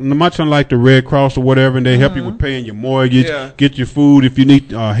them like much unlike the Red Cross or whatever, and they help you with paying your mortgage, get your food if you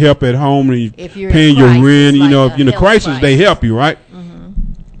need help at home, and if you're paying your rent. You know, if you're in a crisis, they help you, right?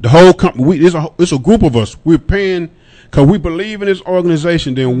 The whole company. It's a group of us. We're paying because we believe in this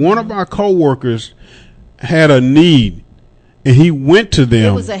organization. Then one of our coworkers had a need. And he went to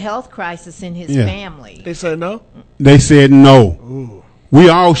them. It was a health crisis in his family. They said no? They said no. Ooh. We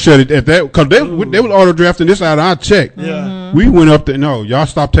all shut it at that because they was auto drafting this out of our check. Yeah. We went up there. No, y'all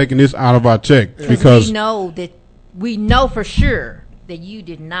stop taking this out of our check because we know for sure that you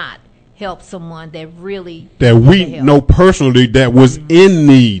did not help someone that we know personally that was in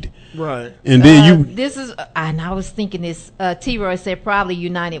need. Right. And then and I was thinking this, T-Roy said probably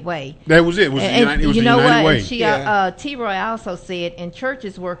United Way. That was it. It was the United Way. T-Roy also said, and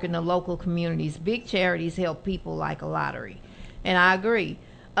churches work in the local communities, big charities help people like a lottery. And I agree.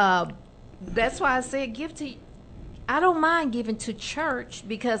 That's why I said I don't mind giving to church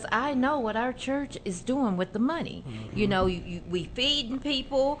because I know what our church is doing with the money. You know, we feeding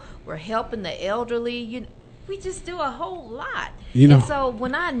people, we're helping the elderly, we just do a whole lot. And so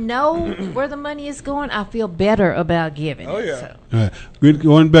when I know where the money is going, I feel better about giving. Oh, yeah. So.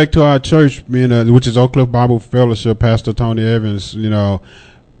 Going back to our church, which is Oak Cliff Bible Fellowship, Pastor Tony Evans,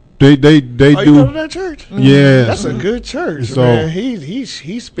 they do. You go to that church? Yeah. That's a good church, so, man. He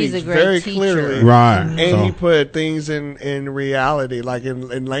speaks very clearly. Right. And he put things in reality, like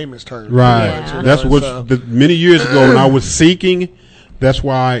in layman's terms. Right. Yeah. That's many years ago when I was seeking, that's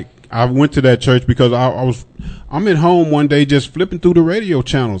why I went to that church because I'm at home one day just flipping through the radio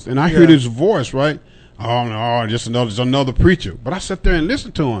channels and I hear this voice, right? Oh no, just another preacher. But I sat there and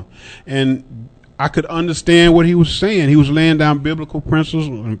listened to him and I could understand what he was saying. He was laying down biblical principles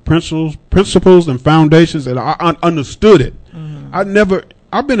and foundations and I understood it.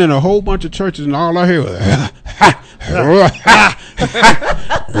 I've been in a whole bunch of churches and all I hear was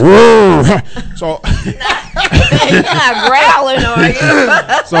so you're not growling, are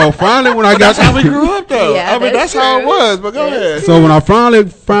you? So finally when I got that's how we grew up though. Yeah, that's how it was, but go ahead. So when I finally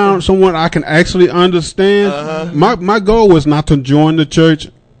found someone I can actually understand, my goal was not to join the church.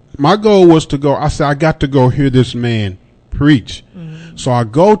 My goal was to go. I said, I got to go hear this man preach. So I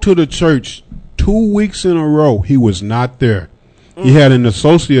go to the church 2 weeks in a row. He was not there. He had an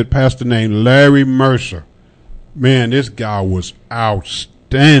associate pastor named Larry Mercer. Man, this guy was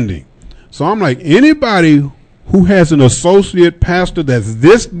outstanding. So I'm like, anybody who has an associate pastor that's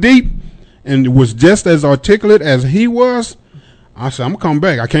this deep and was just as articulate as he was, I said, I'm coming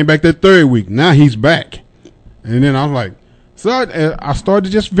back. I came back that third week. Now he's back. And then I was like, so I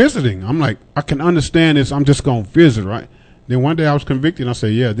started just visiting. I'm like, I can understand this. I'm just going to visit, right? Then one day I was convicted. And I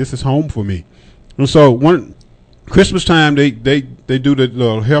said, yeah, this is home for me. And so one Christmas time, they do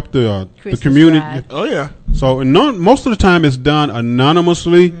the help the community. Drive. Oh, yeah. So most of the time it's done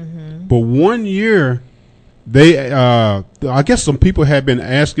anonymously. But one year, they I guess some people had been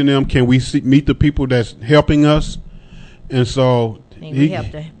asking them, can we meet the people that's helping us? And so we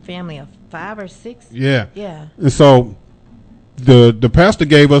helped a family of 5 or 6. Yeah. Yeah. And so the pastor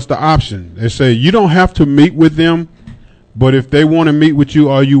gave us the option. They say, you don't have to meet with them, but if they want to meet with you,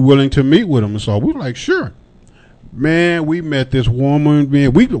 are you willing to meet with them? And so we were like, sure. Man, we met this woman.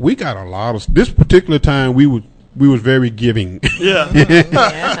 Man, we got a lot of this particular time. We was very giving. Yeah.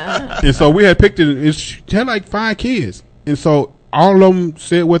 And so we had picked it. She had like 5 kids, and so all of them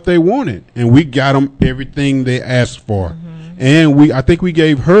said what they wanted, and we got them everything they asked for. And I think we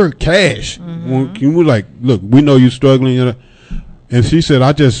gave her cash. We were like, look, we know you're struggling. And she said,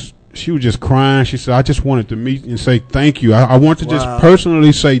 she was just crying. She said, I just wanted to meet and say thank you. I want to just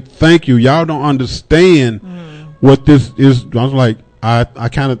personally say thank you. Y'all don't understand what this is. I was like, I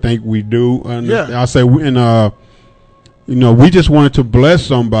kind of think we do. I say, we just wanted to bless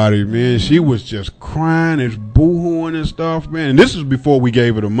somebody, man. She was just crying and boo-hooing and stuff, man. And this is before we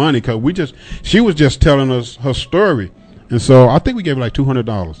gave her the money, because she was just telling us her story. And so I think we gave her like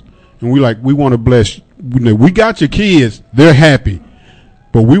 $200. And we want to bless, we got your kids, they're happy.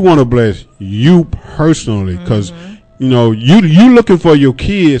 But we want to bless you personally, because you looking for your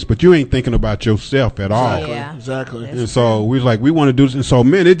kids, but you ain't thinking about yourself at all. Yeah, exactly. And so we was like, we want to do this. And so,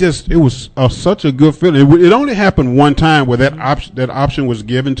 man, it was such a good feeling. It only happened one time where that option was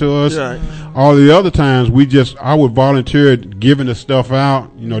given to us. Right. All the other times, I would volunteer giving the stuff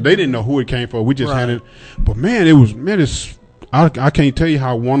out. They didn't know who it came for. We just had it. But man, I can't tell you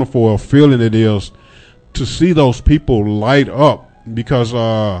how wonderful a feeling it is to see those people light up, because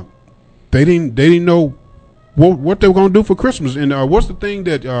they didn't know what they were going to do for Christmas. And what's the thing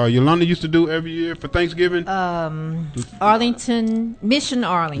that Yolanda used to do every year for Thanksgiving? Mission Arlington. Mission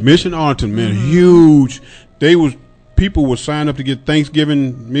Arlington, man, huge. People would sign up to get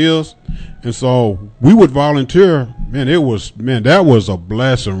Thanksgiving meals, and so we would volunteer. Man, that was a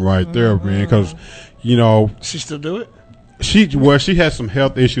blessing right there, man, because She still do it? She had some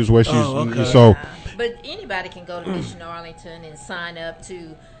health issues where she's But anybody can go to Mission Arlington and sign up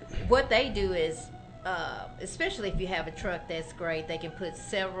to. What they do is, especially if you have a truck that's great, they can put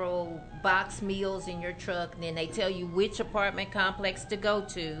several box meals in your truck, and then they tell you which apartment complex to go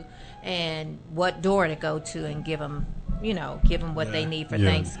to and what door to go to, and give them what they need for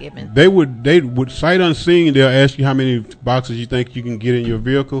Thanksgiving. They would sight unseen, they'll ask you how many boxes you think you can get in your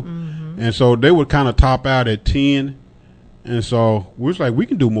vehicle, and so they would kind of top out at 10. And so we was like, we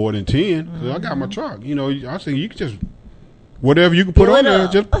can do more than 10, because I got my truck. I said, you can just, whatever you can put on there,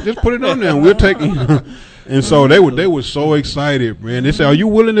 just put it on there, and we'll take it. And so they were so excited, man. They said, are you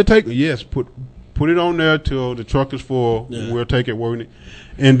willing to take it? Yes, put it on there till the truck is full. Yeah. We'll take it where we need.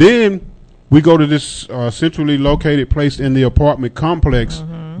 And then we go to this centrally located place in the apartment complex.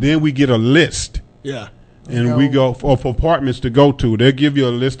 Then we get a list. Yeah. And we go for apartments to go to. They'll give you a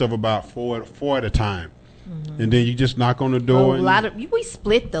list of about four at a time. And then you just knock on the door. We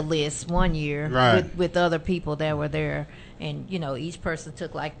split the list one year with other people that were there, and each person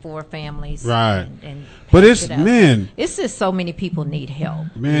took like 4 families. Right. And but it's just so many people need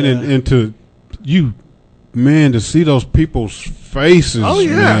help. Man, and to see those people's faces. Oh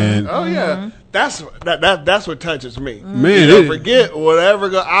yeah. Man. Oh yeah. That's what touches me. Man, forget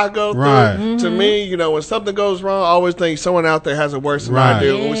whatever I go through. To me, when something goes wrong, I always think someone out there has it worse than I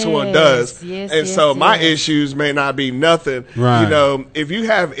do, or someone does. My issues may not be nothing. Right. If you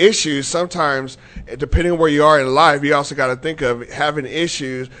have issues, sometimes depending on where you are in life, you also got to think of having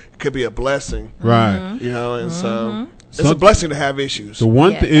issues could be a blessing. Right. And so it's a blessing to have issues. The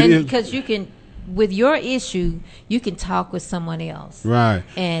one thing, because you can. With your issue, you can talk with someone else, right?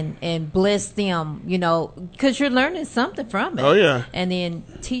 And bless them, because you're learning something from it. Oh yeah, and then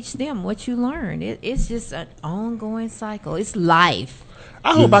teach them what you learned. It's just an ongoing cycle. It's life.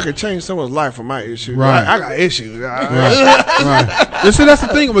 I hope I could change someone's life from my issue. Right, I got issues. Right. And see, that's the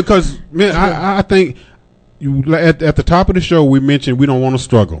thing, because man, I think at the top of the show we mentioned we don't want to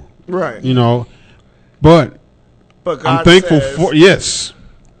struggle, right? But But I'm thankful for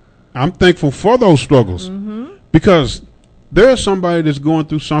I'm thankful for those struggles because there's somebody that's going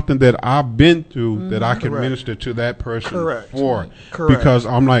through something that I've been through that I can minister to that person for. Correct. Because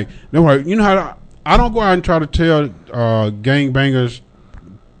I'm like, no, you know how I don't go out and try to tell gangbangers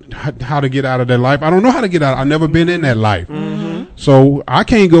how to get out of their life. I don't know how to get out. I've never been in that life. So I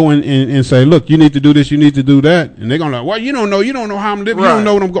can't go in and say, look, you need to do this, you need to do that. And they're going to like, well, you don't know how I'm living. You don't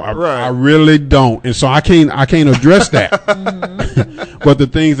know what I'm going. I really don't. And so I can't address that. But the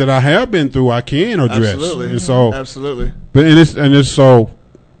things that I have been through, I can address. Absolutely. And so, but it's so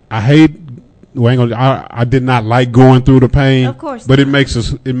I hate. I did not like going through the pain. Of course, but it makes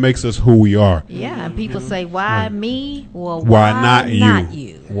us who we are. Yeah, and people say, "Why me?" Well, why not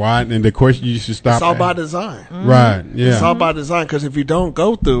you? Why? And the question you should stop. It's all by design, right? Yeah, it's all by design. Because if you don't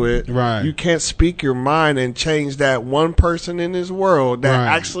go through it, you can't speak your mind and change that one person in this world that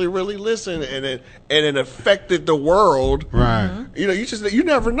actually really listened and it affected the world. Right. You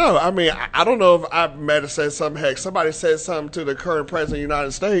never know. I mean, I don't know if I might have said something. Heck, somebody said something to the current president of the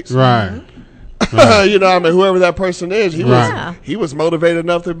United States. Right. You know, I mean, whoever that person is, he was motivated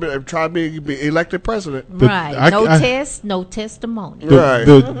enough to try to be elected president. Right. No testimony.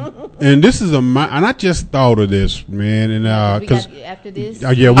 And this is and I just thought of this, man. And because after this,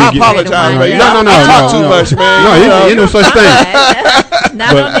 I apologize, man. No. I talk too much, man. No, ain't no such thing.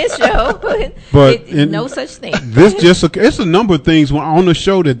 Not on this show. But no such thing. It's a number of things on the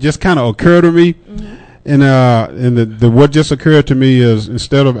show that just kind of occur to me. And what just occurred to me is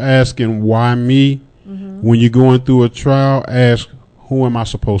instead of asking why me, when you're going through a trial, ask who am I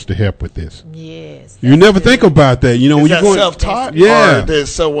supposed to help with this? Yes. You never think about that. You know, is when that you're going self-taught? Yeah. Or did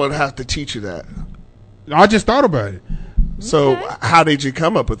someone have to teach you that? I just thought about it. So how did you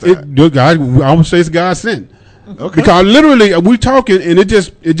come up with that? I would say it's God sent. Okay. Because literally we talking and it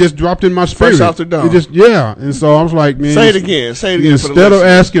just dropped in my spirit. Fresh off the dome. And so I was like, man. Say it again. Instead of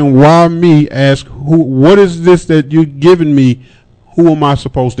asking why me, ask what is this that you're giving me? Who am I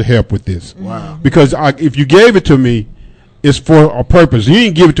supposed to help with this? Wow. Because if you gave it to me, it's for a purpose. You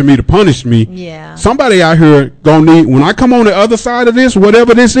didn't give it to me to punish me. Yeah. Somebody out here gonna need, when I come on the other side of this,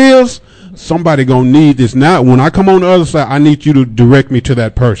 whatever this is, somebody gonna need this. Now, when I come on the other side, I need you to direct me to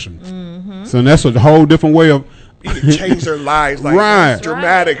that person. So that's a whole different way of you can change their lives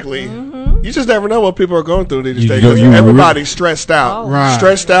dramatically. You just never know what people are going through these days. Everybody's stressed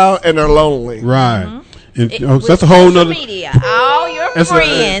out, and they're lonely. Right. And so that's a whole nother media. All your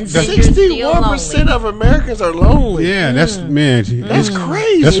friends. 61% of Americans are lonely. Yeah, that's that's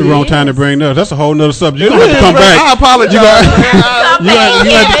crazy. That's the wrong time to bring that up. That's a whole nother subject. You're gonna have to come back. I apologize.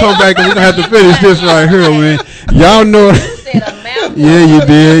 You have to come back and we're gonna have to finish this right here, man. Y'all know. Yeah, you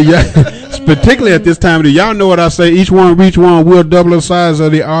did. Yeah. Particularly at this time of the year, y'all know what I say. Each one reach one, we'll double the size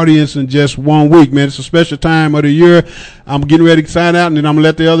of the audience in just 1 week, man. It's a special time of the year. I'm getting ready to sign out, and then I'm gonna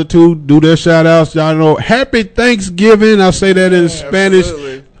let the other two do their shout outs. Y'all know, Happy Thanksgiving. I say that in Spanish.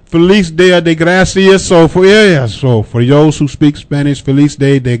 Absolutely. Feliz Día de Gracias. So for those who speak Spanish, Feliz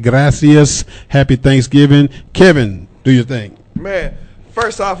Día de Gracias. Happy Thanksgiving. Kevin, do your thing. Man,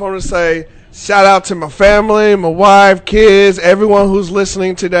 first off, I want to say, shout out to my family, my wife, kids, everyone who's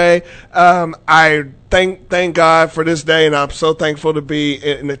listening today. I thank God for this day, and I'm so thankful to be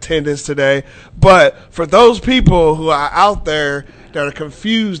in attendance today. But for those people who are out there that are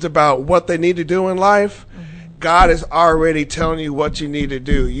confused about what they need to do in life, God is already telling you what you need to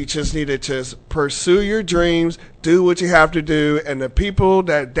do. You just need to just pursue your dreams, do what you have to do, and the people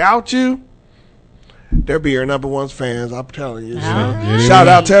that doubt you, they'll be your number one fans, I'm telling you. Shout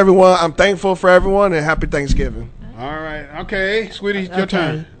out to everyone. I'm thankful for everyone, and happy Thanksgiving. All right. Okay, sweetie, your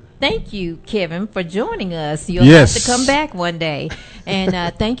turn. Thank you, Kevin, for joining us. You'll have to come back one day. And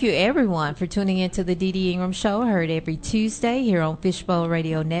thank you, everyone, for tuning into the DD Ingram Show. Heard every Tuesday here on Fishbowl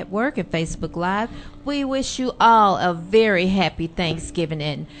Radio Network and Facebook Live. We wish you all a very happy Thanksgiving.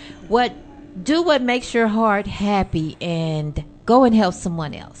 And do what makes your heart happy, and go and help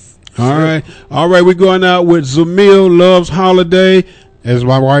someone else. All right. We're going out with Zamil Loves Holiday. As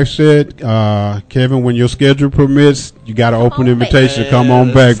my wife said, Kevin, when your schedule permits, you got an open invitation. Come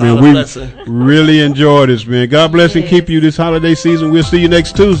on back, man. We really enjoy this, man. God bless and keep you this holiday season. We'll see you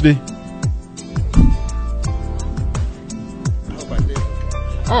next Tuesday.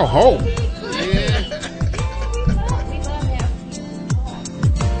 Oh, ho.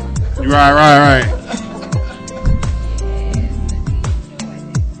 Right.